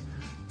okay,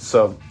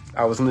 so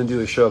I was going to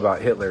do a show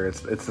about Hitler.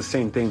 It's the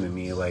same thing to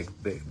me, like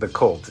the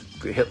cult.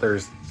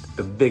 Hitler's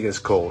the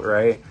biggest cult,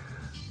 right?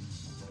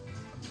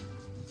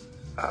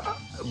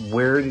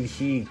 Where did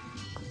he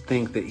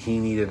think that he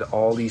needed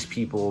all these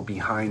people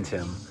behind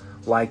him,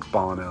 like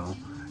Bono?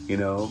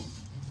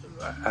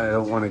 I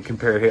don't want to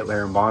compare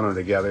Hitler and Bono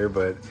together,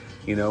 but,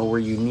 where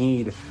you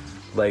need,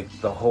 like,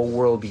 the whole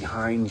world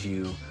behind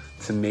you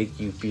to make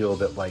you feel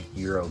that, like,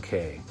 you're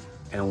okay.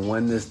 And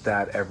when does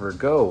that ever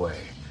go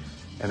away?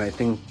 And I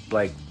think,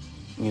 like,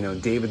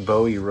 David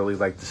Bowie really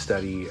liked to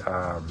study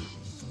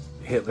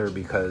Hitler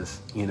because,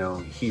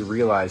 he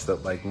realized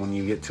that, like, when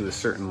you get to a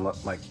certain,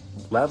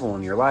 level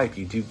in your life,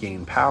 you do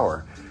gain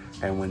power.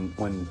 And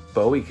when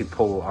Bowie could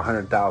pull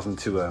 100,000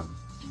 to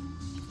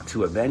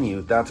a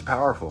venue, that's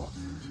powerful.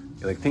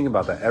 Like, think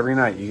about that. Every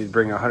night you could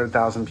bring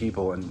 100,000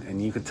 people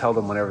and you could tell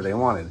them whatever they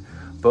wanted.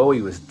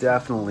 Bowie was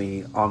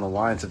definitely on the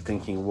lines of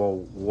thinking, well,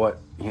 what,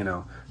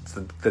 it's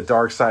the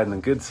dark side and the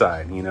good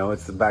side,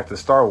 it's back to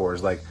Star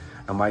Wars. Like,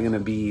 am I going to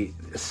be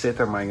a Sith,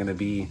 or am I going to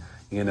be,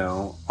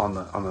 on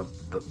the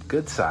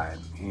good side,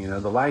 the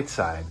light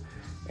side?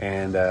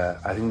 And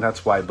I think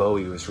that's why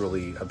Bowie was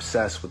really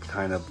obsessed with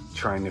kind of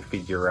trying to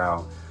figure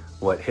out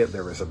what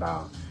Hitler was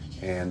about.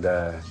 And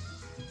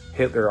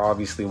Hitler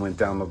obviously went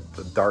down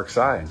the dark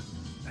side,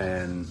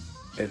 and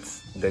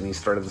then he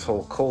started this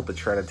whole cult to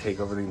try to take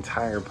over the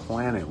entire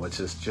planet, which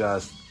is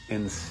just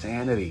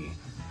insanity,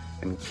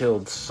 and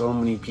killed so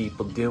many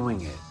people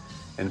doing it.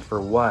 And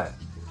for what?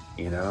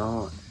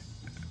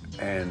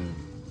 And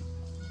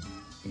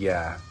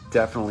yeah,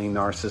 definitely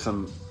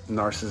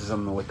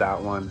narcissism with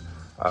that one.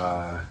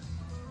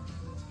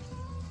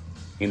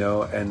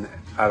 And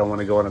I don't want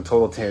to go on a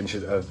total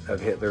tangent of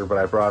Hitler, but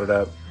I brought it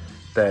up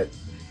that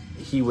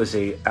he was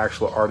a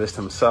actual artist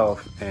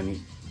himself, and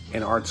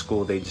in art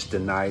school they just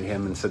denied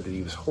him and said that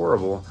he was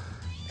horrible.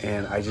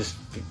 And I just,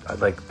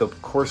 like, the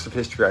course of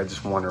history, I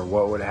just wonder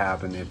what would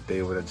happen if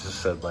they would have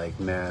just said, like,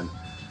 man,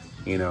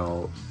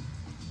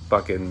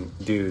 fucking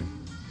dude,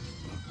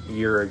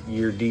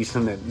 you're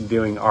decent at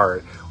doing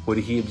art. Would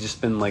he have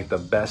just been like the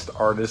best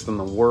artist in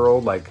the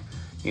world? Like,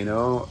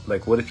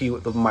 like, what if he,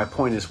 my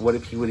point is, what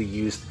if he would have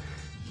used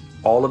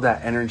all of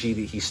that energy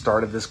that he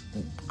started this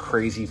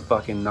crazy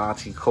fucking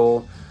Nazi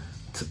cult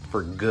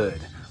for good?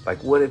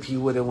 Like, what if he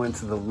would have went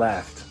to the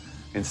left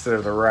instead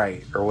of the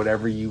right, or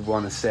whatever you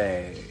want to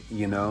say?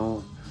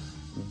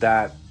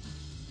 That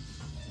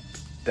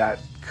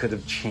could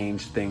have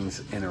changed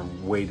things in a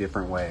way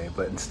different way,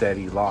 but instead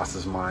he lost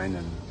his mind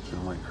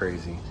and went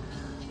crazy.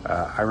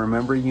 I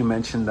remember you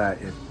mentioned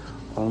that if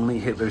only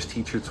Hitler's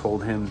teacher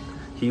told him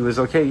he was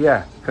okay.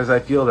 Yeah, because I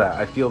feel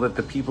that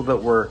the people that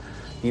were,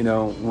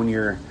 when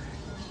you're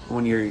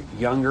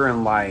younger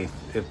in life,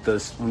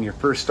 when you're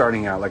first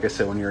starting out, like I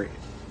said, when you're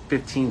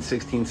 15,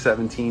 16,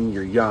 17,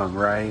 you're young,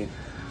 right?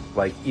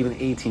 Like even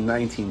 18,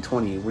 19,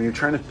 20, when you're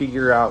trying to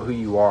figure out who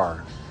you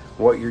are,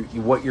 what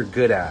you're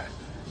good at,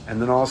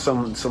 and then all of a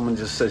sudden someone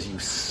just says you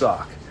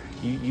suck.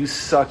 You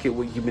suck at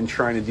what you've been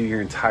trying to do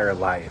your entire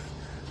life.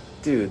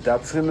 Dude,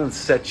 that's going to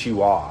set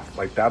you off.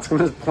 Like, that's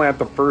going to plant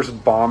the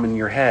first bomb in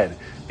your head,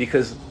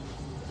 because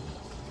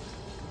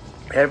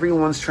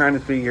everyone's trying to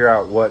figure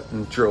out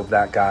what drove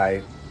that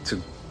guy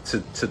to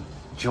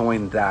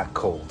join that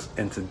cult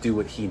and to do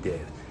what he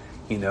did,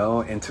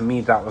 And to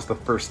me, that was the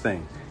first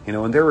thing. you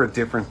know. And there were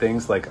different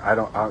things, like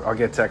I'll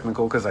get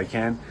technical because I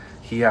can.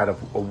 He had a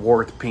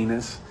warped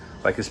penis,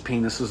 like his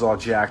penis was all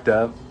jacked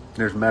up.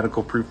 There's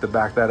medical proof to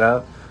back that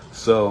up.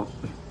 So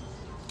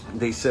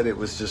they said it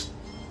was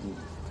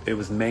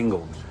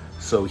mangled,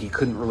 so he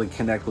couldn't really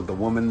connect with the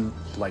woman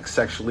like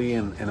sexually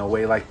in a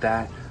way like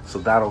that. So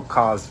that'll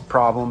cause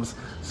problems.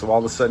 So all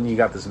of a sudden you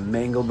got this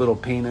mangled little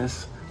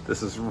penis.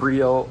 This is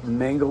real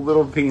mangled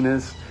little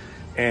penis.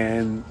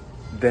 And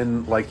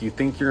then like you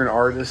think you're an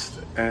artist,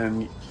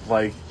 and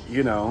like,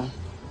 you know,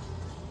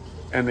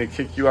 and they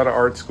kick you out of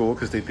art school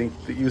because they think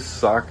that you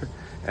suck.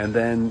 And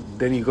then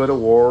you go to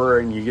war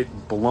and you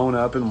get blown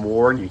up in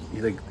war, and you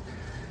like,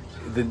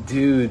 the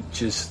dude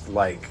just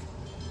like,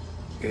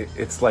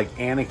 it's like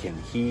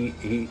Anakin.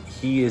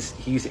 He's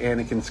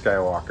Anakin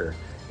Skywalker.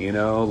 You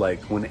know,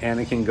 like when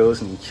Anakin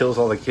goes and he kills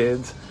all the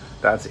kids,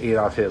 that's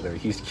Adolf Hitler.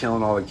 He's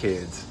killing all the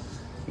kids,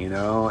 you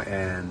know,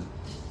 and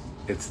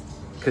it's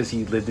because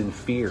he lived in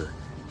fear.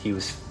 He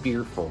was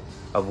fearful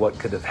of what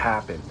could have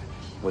happened,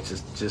 which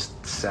is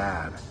just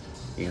sad,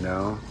 you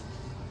know.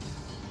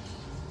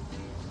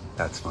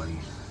 That's funny,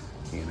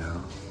 you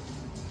know.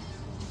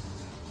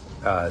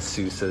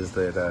 Susan says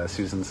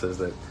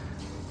that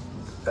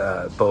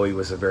Bowie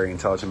was a very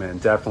intelligent man.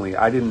 Definitely.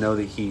 I didn't know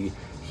that he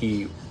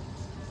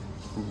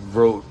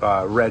wrote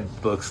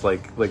read books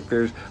like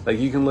there's like,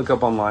 you can look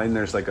up online,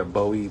 there's like a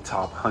Bowie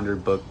top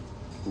 100 book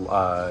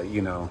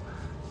you know,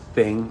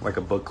 thing, like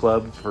a book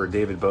club for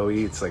David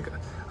Bowie. It's like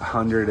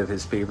 100 of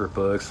his favorite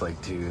books.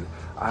 Like, dude,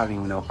 I don't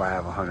even know if I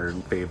have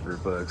 100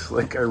 favorite books.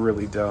 Like, I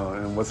really don't.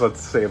 And what's that to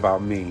say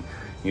about me,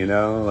 you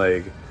know?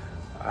 Like,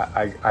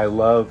 I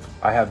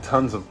have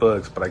tons of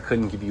books, but I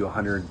couldn't give you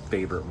 100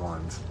 favorite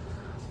ones.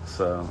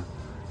 So,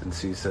 and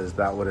Sue says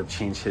that would have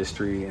changed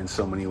history in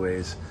so many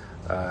ways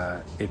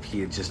if he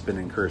had just been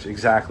encouraged.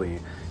 Exactly,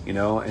 you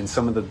know. And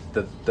some of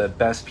the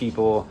best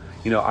people,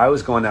 you know, I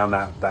was going down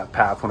that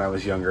path when I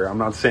was younger. I'm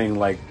not saying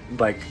like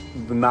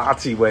the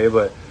Nazi way,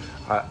 but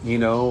you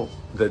know,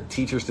 the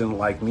teachers didn't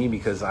like me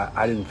because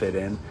I didn't fit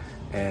in,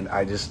 and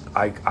I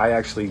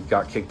actually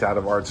got kicked out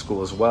of art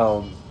school as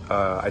well.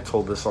 I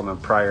told this on a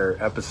prior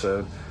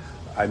episode.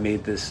 I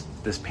made this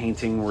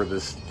painting where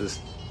this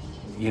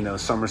you know,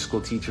 summer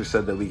school teacher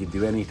said that we could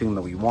do anything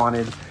that we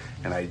wanted,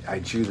 and I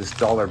drew this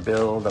dollar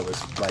bill that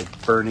was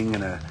like burning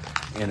in a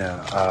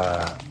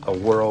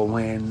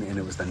whirlwind, and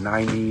it was the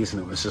 90s,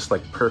 and it was just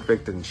like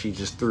perfect, and she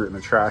just threw it in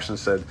the trash and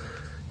said,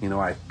 you know,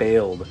 I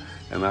failed.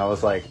 And I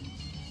was like,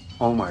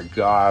 oh my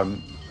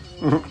god.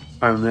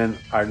 And then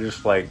I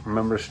just like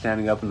remember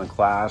standing up in the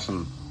class,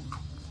 and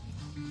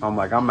I'm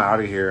like, I'm out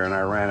of here, and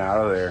I ran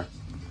out of there.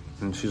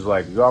 And she's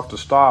like, you have to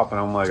stop.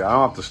 And I'm like, I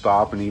don't have to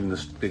stop. And even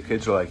the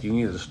kids are like, you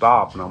need to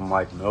stop. And I'm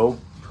like, nope.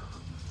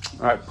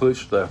 I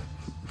pushed the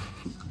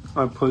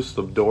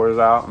doors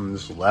out and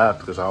just left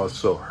because I was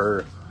so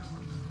hurt.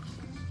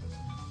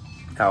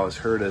 I was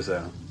hurt as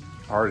an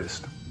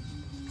artist.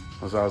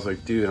 Because I was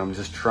like, dude, I'm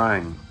just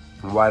trying.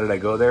 And why did I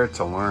go there?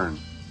 To learn.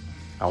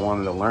 I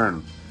wanted to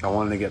learn. I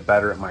wanted to get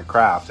better at my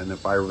craft. And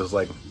if I was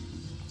like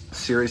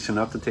serious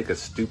enough to take a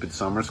stupid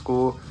summer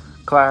school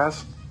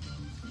class,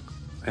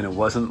 and it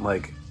wasn't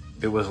like,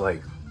 it was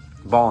like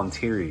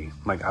voluntary.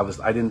 Like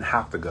I didn't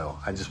have to go.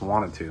 I just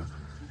wanted to.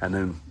 And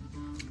then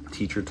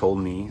teacher told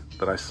me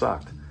that I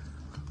sucked.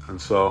 And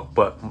so,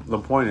 but the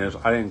point is,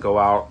 I didn't go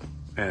out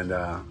and,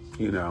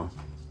 you know,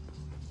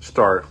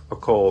 start a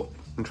cult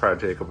and try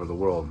to take over the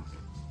world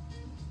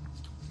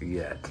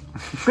yet.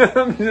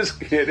 I'm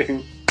just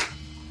kidding.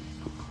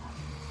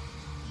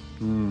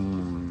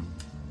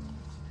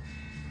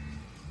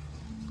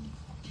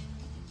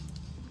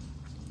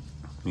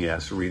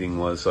 Yes, reading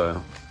was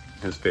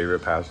his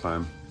favorite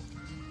pastime.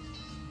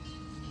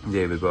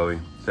 David Bowie,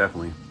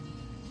 definitely.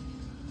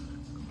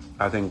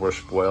 I think we're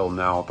spoiled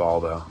now with all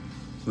the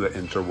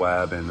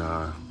interweb and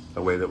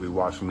the way that we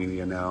watch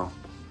media now,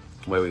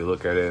 the way we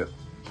look at it.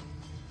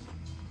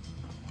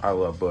 I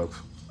love books.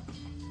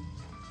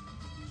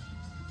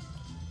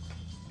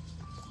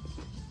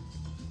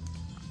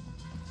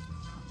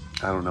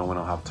 I don't know when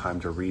I'll have time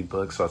to read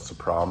books, that's the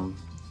problem.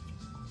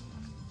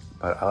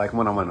 But I like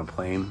when I'm on a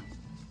plane,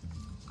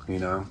 you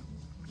know,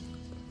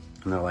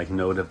 and they're like,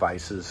 no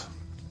devices.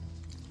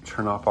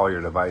 Turn off all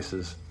your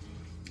devices.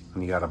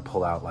 And you gotta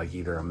pull out like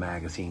either a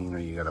magazine or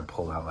you gotta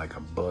pull out like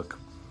a book.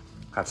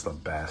 That's the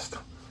best.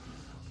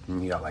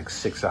 And you got like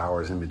 6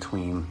 hours in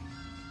between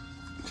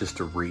just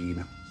to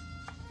read.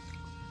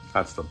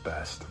 That's the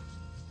best.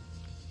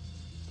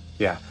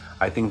 Yeah,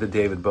 I think that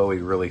David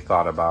Bowie really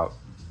thought about,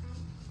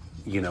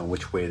 you know,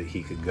 which way that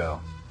he could go.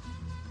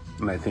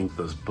 And I think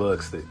those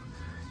books that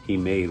he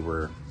made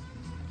were,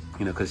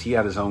 you know, because he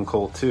had his own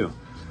cult too.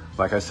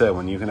 Like I said,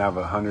 when you can have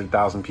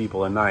 100,000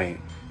 people a night,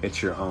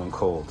 it's your own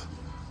cult,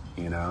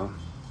 you know.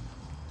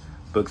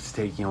 Books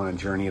take you on a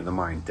journey of the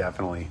mind,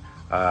 definitely.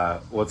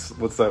 What's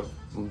the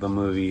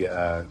movie?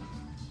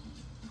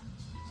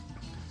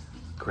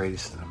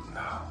 Greatest,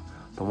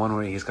 the one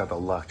where he's got the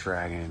luck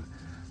dragon.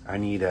 I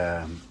need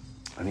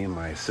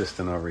my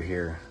assistant over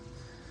here.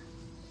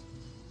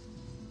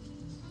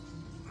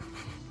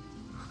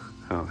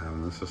 I don't have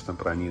an assistant,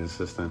 but I need an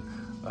assistant.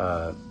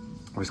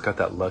 We just got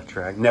that luck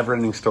track. Never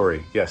ending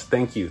story. Yes,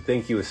 thank you,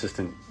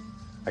 assistant.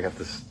 I got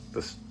this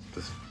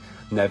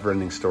never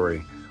ending story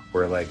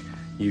where like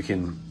you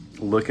can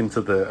look into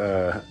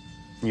the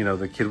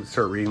the kid would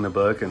start reading the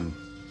book, and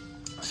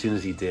as soon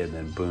as he did,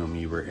 then boom,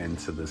 you were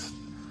into this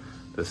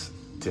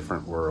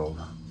different world,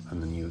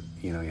 and then you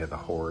had the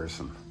horrors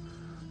and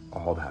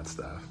all that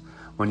stuff.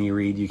 When you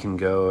read, you can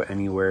go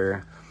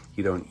anywhere.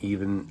 You don't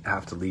even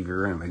have to leave your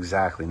room.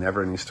 Exactly.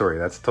 Never ending story.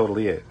 That's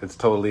totally it. It's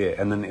totally it.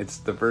 And then it's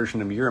the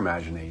version of your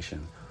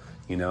imagination,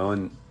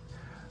 and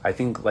I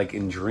think like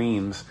in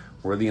dreams,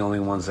 we're the only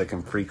ones that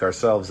can freak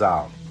ourselves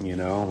out,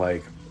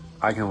 like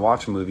I can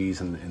watch movies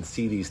and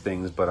see these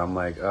things, but I'm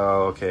like,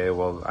 oh, okay,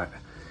 well,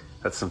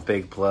 that's some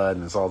fake blood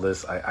and it's all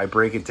this. I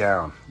break it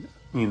down,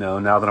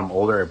 now that I'm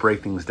older, I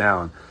break things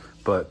down.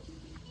 But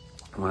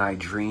when I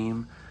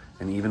dream,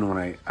 and even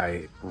when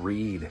I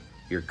read,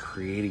 you're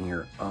creating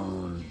your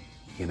own,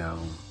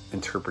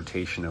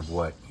 interpretation of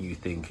what you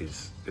think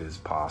is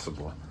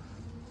possible.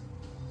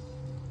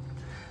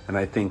 And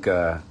I think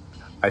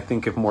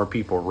if more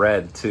people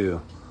read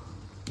too,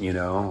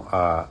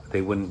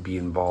 they wouldn't be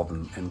involved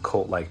in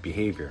cult-like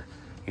behavior.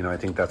 I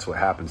think that's what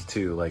happens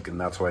too. Like, and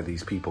that's why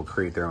these people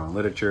create their own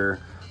literature,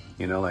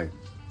 and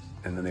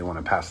then they want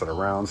to pass it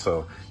around.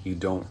 So you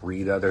don't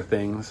read other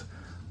things,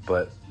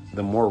 but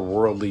the more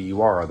worldly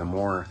you are, the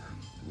more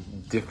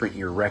different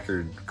your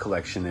record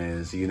collection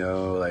is,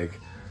 like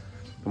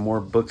the more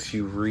books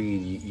you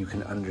read, you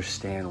can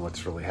understand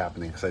what's really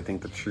happening. Because I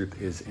think the truth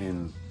is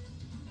in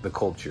the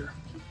culture.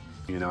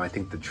 I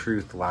think the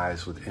truth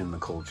lies within the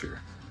culture.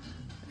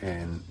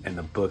 And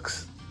the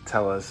books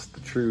tell us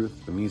the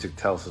truth, the music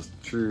tells us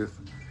the truth,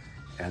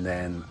 and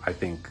then I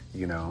think,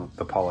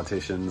 the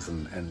politicians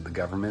and the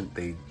government,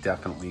 they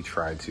definitely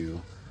try to,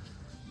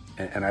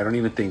 and I don't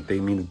even think they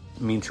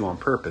mean to on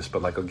purpose,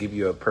 but like I'll give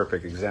you a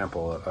perfect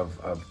example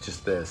of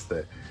just this,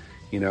 that,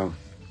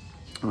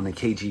 when the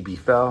KGB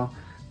fell,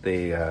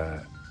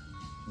 the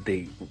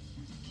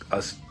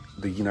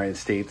United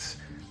States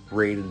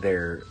raided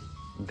their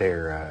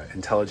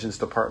intelligence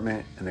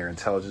department, and their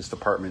intelligence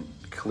department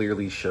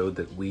clearly showed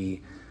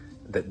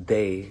that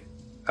they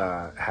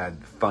had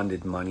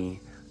funded money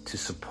to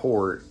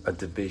support a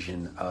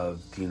division of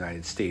the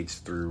United States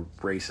through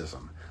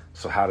racism.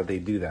 So how did they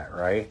do that,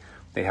 right?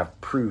 They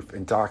have proof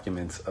and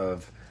documents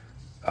of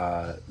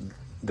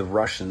the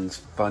Russians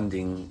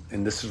funding,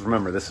 and this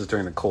is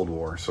during the Cold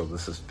War, so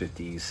this is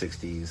 50s,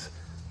 60s,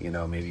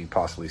 maybe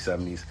possibly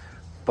 70s,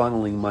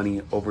 funneling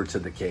money over to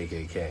the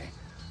KKK.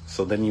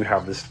 So then you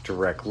have this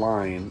direct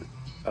line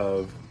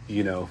of,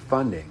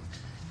 funding.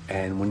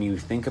 And when you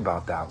think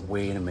about that,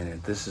 wait a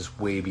minute, this is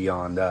way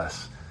beyond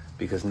us,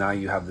 because now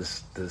you have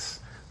this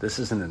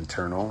isn't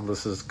internal,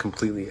 this is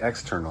completely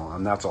external,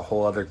 and that's a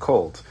whole other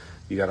cult.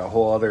 You got a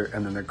whole other,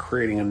 and then they're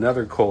creating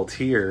another cult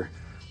here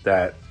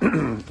that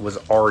was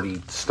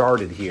already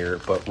started here,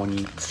 but when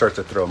you start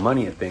to throw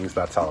money at things,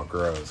 that's how it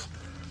grows.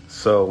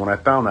 So when I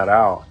found that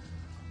out,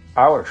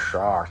 I was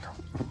shocked.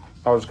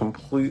 I was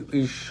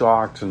completely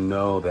shocked to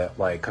know that,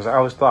 because I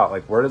always thought,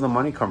 where did the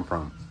money come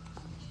from?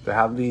 To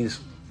have these,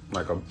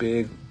 a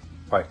big,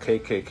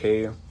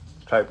 KKK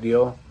type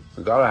deal,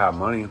 we gotta have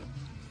money.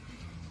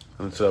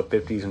 And so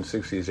 50s and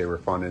 60s, they were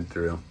funded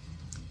through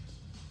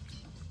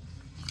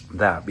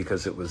that,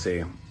 because it was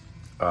the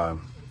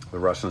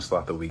Russians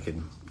thought that we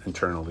could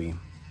internally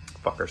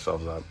fuck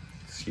ourselves up.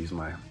 Excuse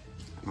my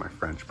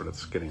French, but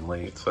it's getting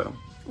late, so.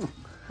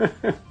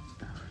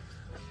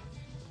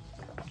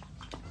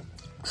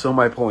 So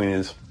my point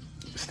is,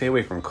 stay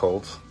away from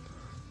cults.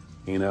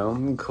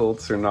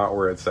 Cults are not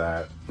where it's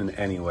at in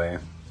any way.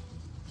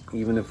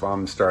 Even if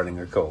I'm starting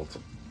a cult.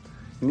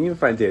 And even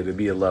if I did, it'd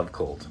be a love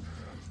cult.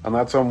 And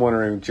that's what I'm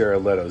wondering what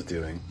Jared Leto's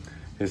doing.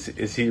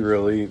 Is he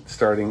really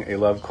starting a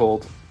love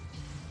cult?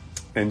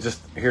 And just,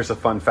 here's a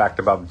fun fact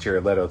about the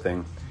Jared Leto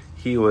thing.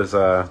 He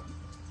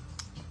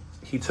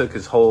took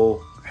his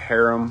whole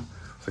harem,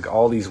 it's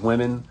all these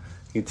women,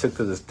 he took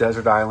to this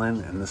desert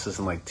island, and this is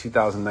in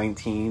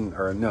 2019,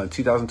 or no,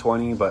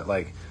 2020, but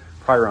probably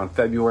around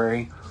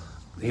February.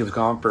 He was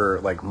gone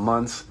for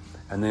months,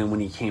 and then when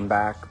he came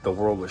back, the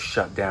world was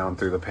shut down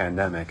through the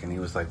pandemic, and he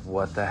was like,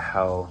 what the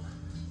hell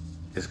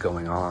is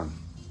going on?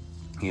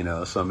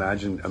 So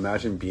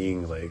imagine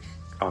being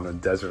on a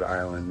desert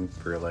island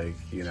for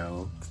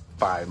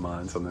 5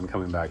 months, and then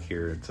coming back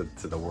here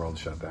to the world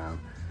shut down.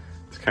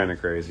 It's kind of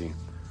crazy.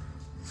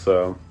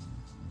 So,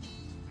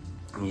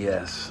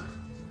 yes,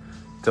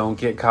 don't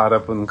get caught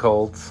up in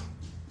cults.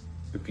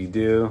 If you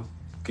do,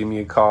 give me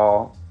a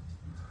call.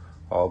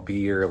 I'll be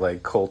your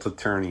cult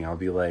attorney. I'll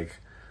be like,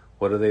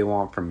 what do they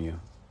want from you?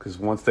 Because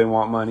once they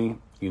want money,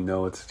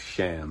 it's a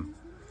sham.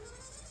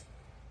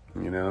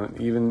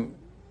 Even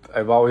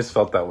I've always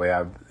felt that way.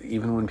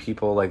 Even when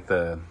people what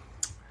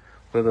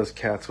are those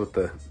cats with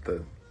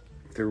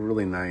they're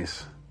really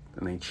nice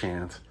and they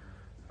chant.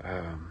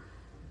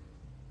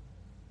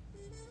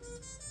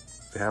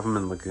 They have them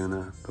in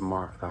Laguna,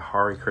 the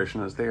Hare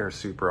Krishnas. They are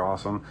super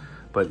awesome.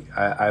 But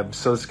I'm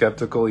so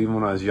skeptical. Even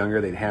when I was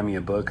younger, they'd hand me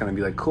a book and I'd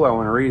be like, cool, I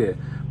want to read it.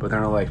 But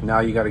then they're like,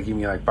 now you got to give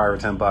me like $5 or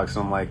 $10. And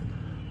I'm like,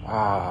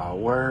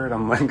 word.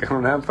 I'm like, I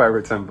don't have $5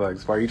 or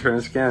 $10. Why are you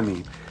trying to scam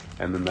me?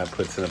 And then that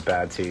puts in a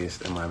bad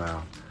taste in my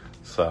mouth.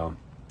 So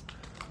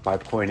my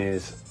point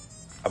is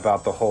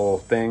about the whole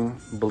thing,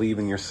 believe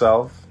in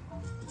yourself.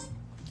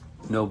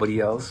 Nobody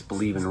else.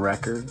 Believe in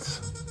records.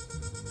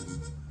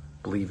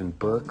 Believe in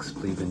books.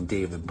 Believe in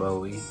David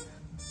Bowie.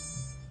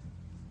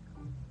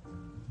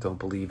 Don't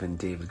believe in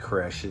David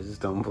Koresh's.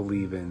 Don't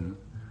believe in,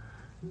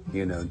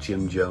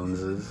 Jim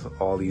Jones's.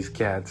 All these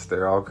cats,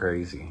 they're all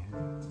crazy.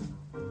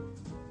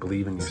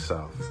 Believe in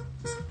yourself.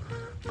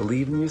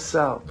 Believe in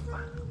yourself.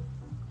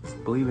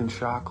 Believe in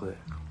chocolate.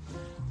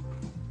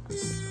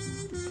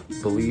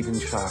 Believe in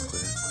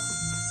chocolate.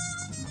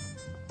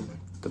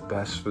 The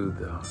best food,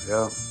 though.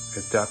 Yep,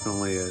 it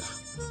definitely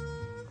is.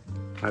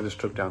 I just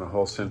took down a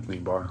whole symphony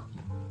bar.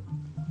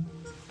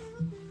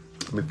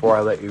 Before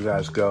I let you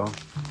guys go,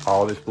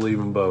 I'll just believe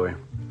in Bowie.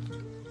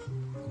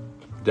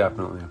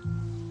 Definitely.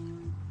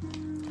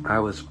 I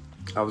was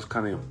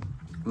kind of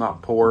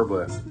not poor,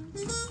 but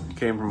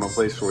came from a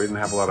place where we didn't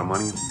have a lot of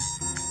money.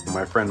 And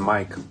my friend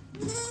Mike,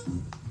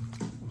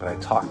 that I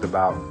talked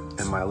about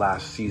in my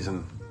last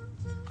season,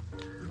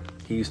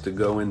 he used to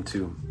go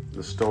into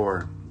the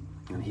store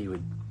and he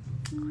would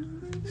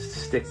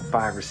stick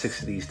 5 or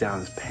 6 of these down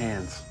his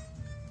pants,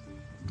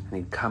 and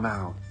he'd come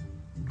out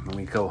and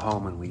we'd go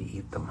home and we'd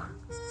eat them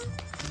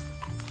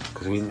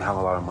because we didn't have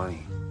a lot of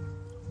money.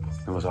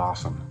 It was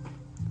awesome.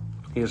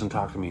 He doesn't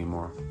talk to me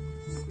anymore,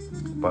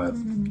 but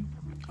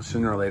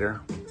sooner or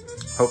later,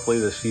 hopefully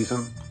this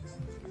season,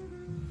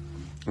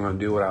 I'm going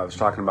to do what I was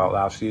talking about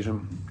last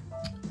season.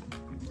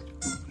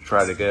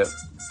 Try to get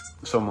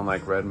someone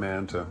like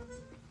Redman to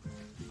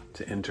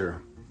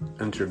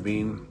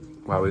intervene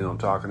while we don't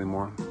talk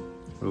anymore.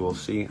 We will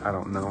see. I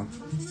don't know.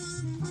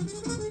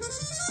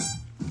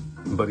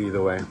 But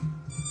either way,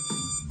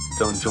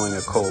 don't join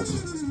a cult.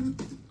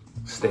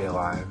 Stay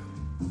alive.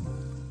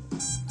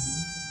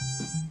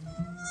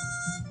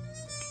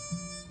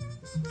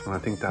 And I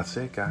think that's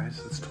it,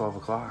 guys. It's 12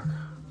 o'clock.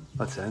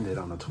 Let's end it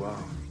on the 12.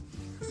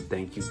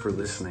 Thank you for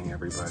listening,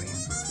 everybody.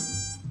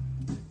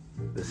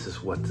 This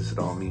is What Does It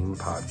All Mean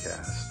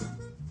podcast.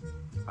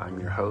 I'm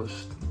your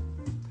host,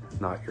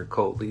 not your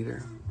cult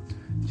leader,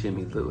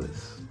 Jimmy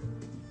Lewis.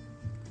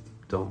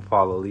 Don't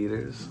follow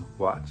leaders,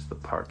 watch the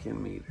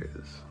parking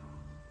meters.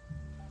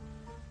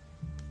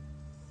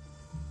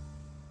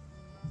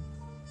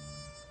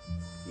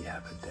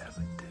 Yabba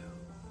dabba do.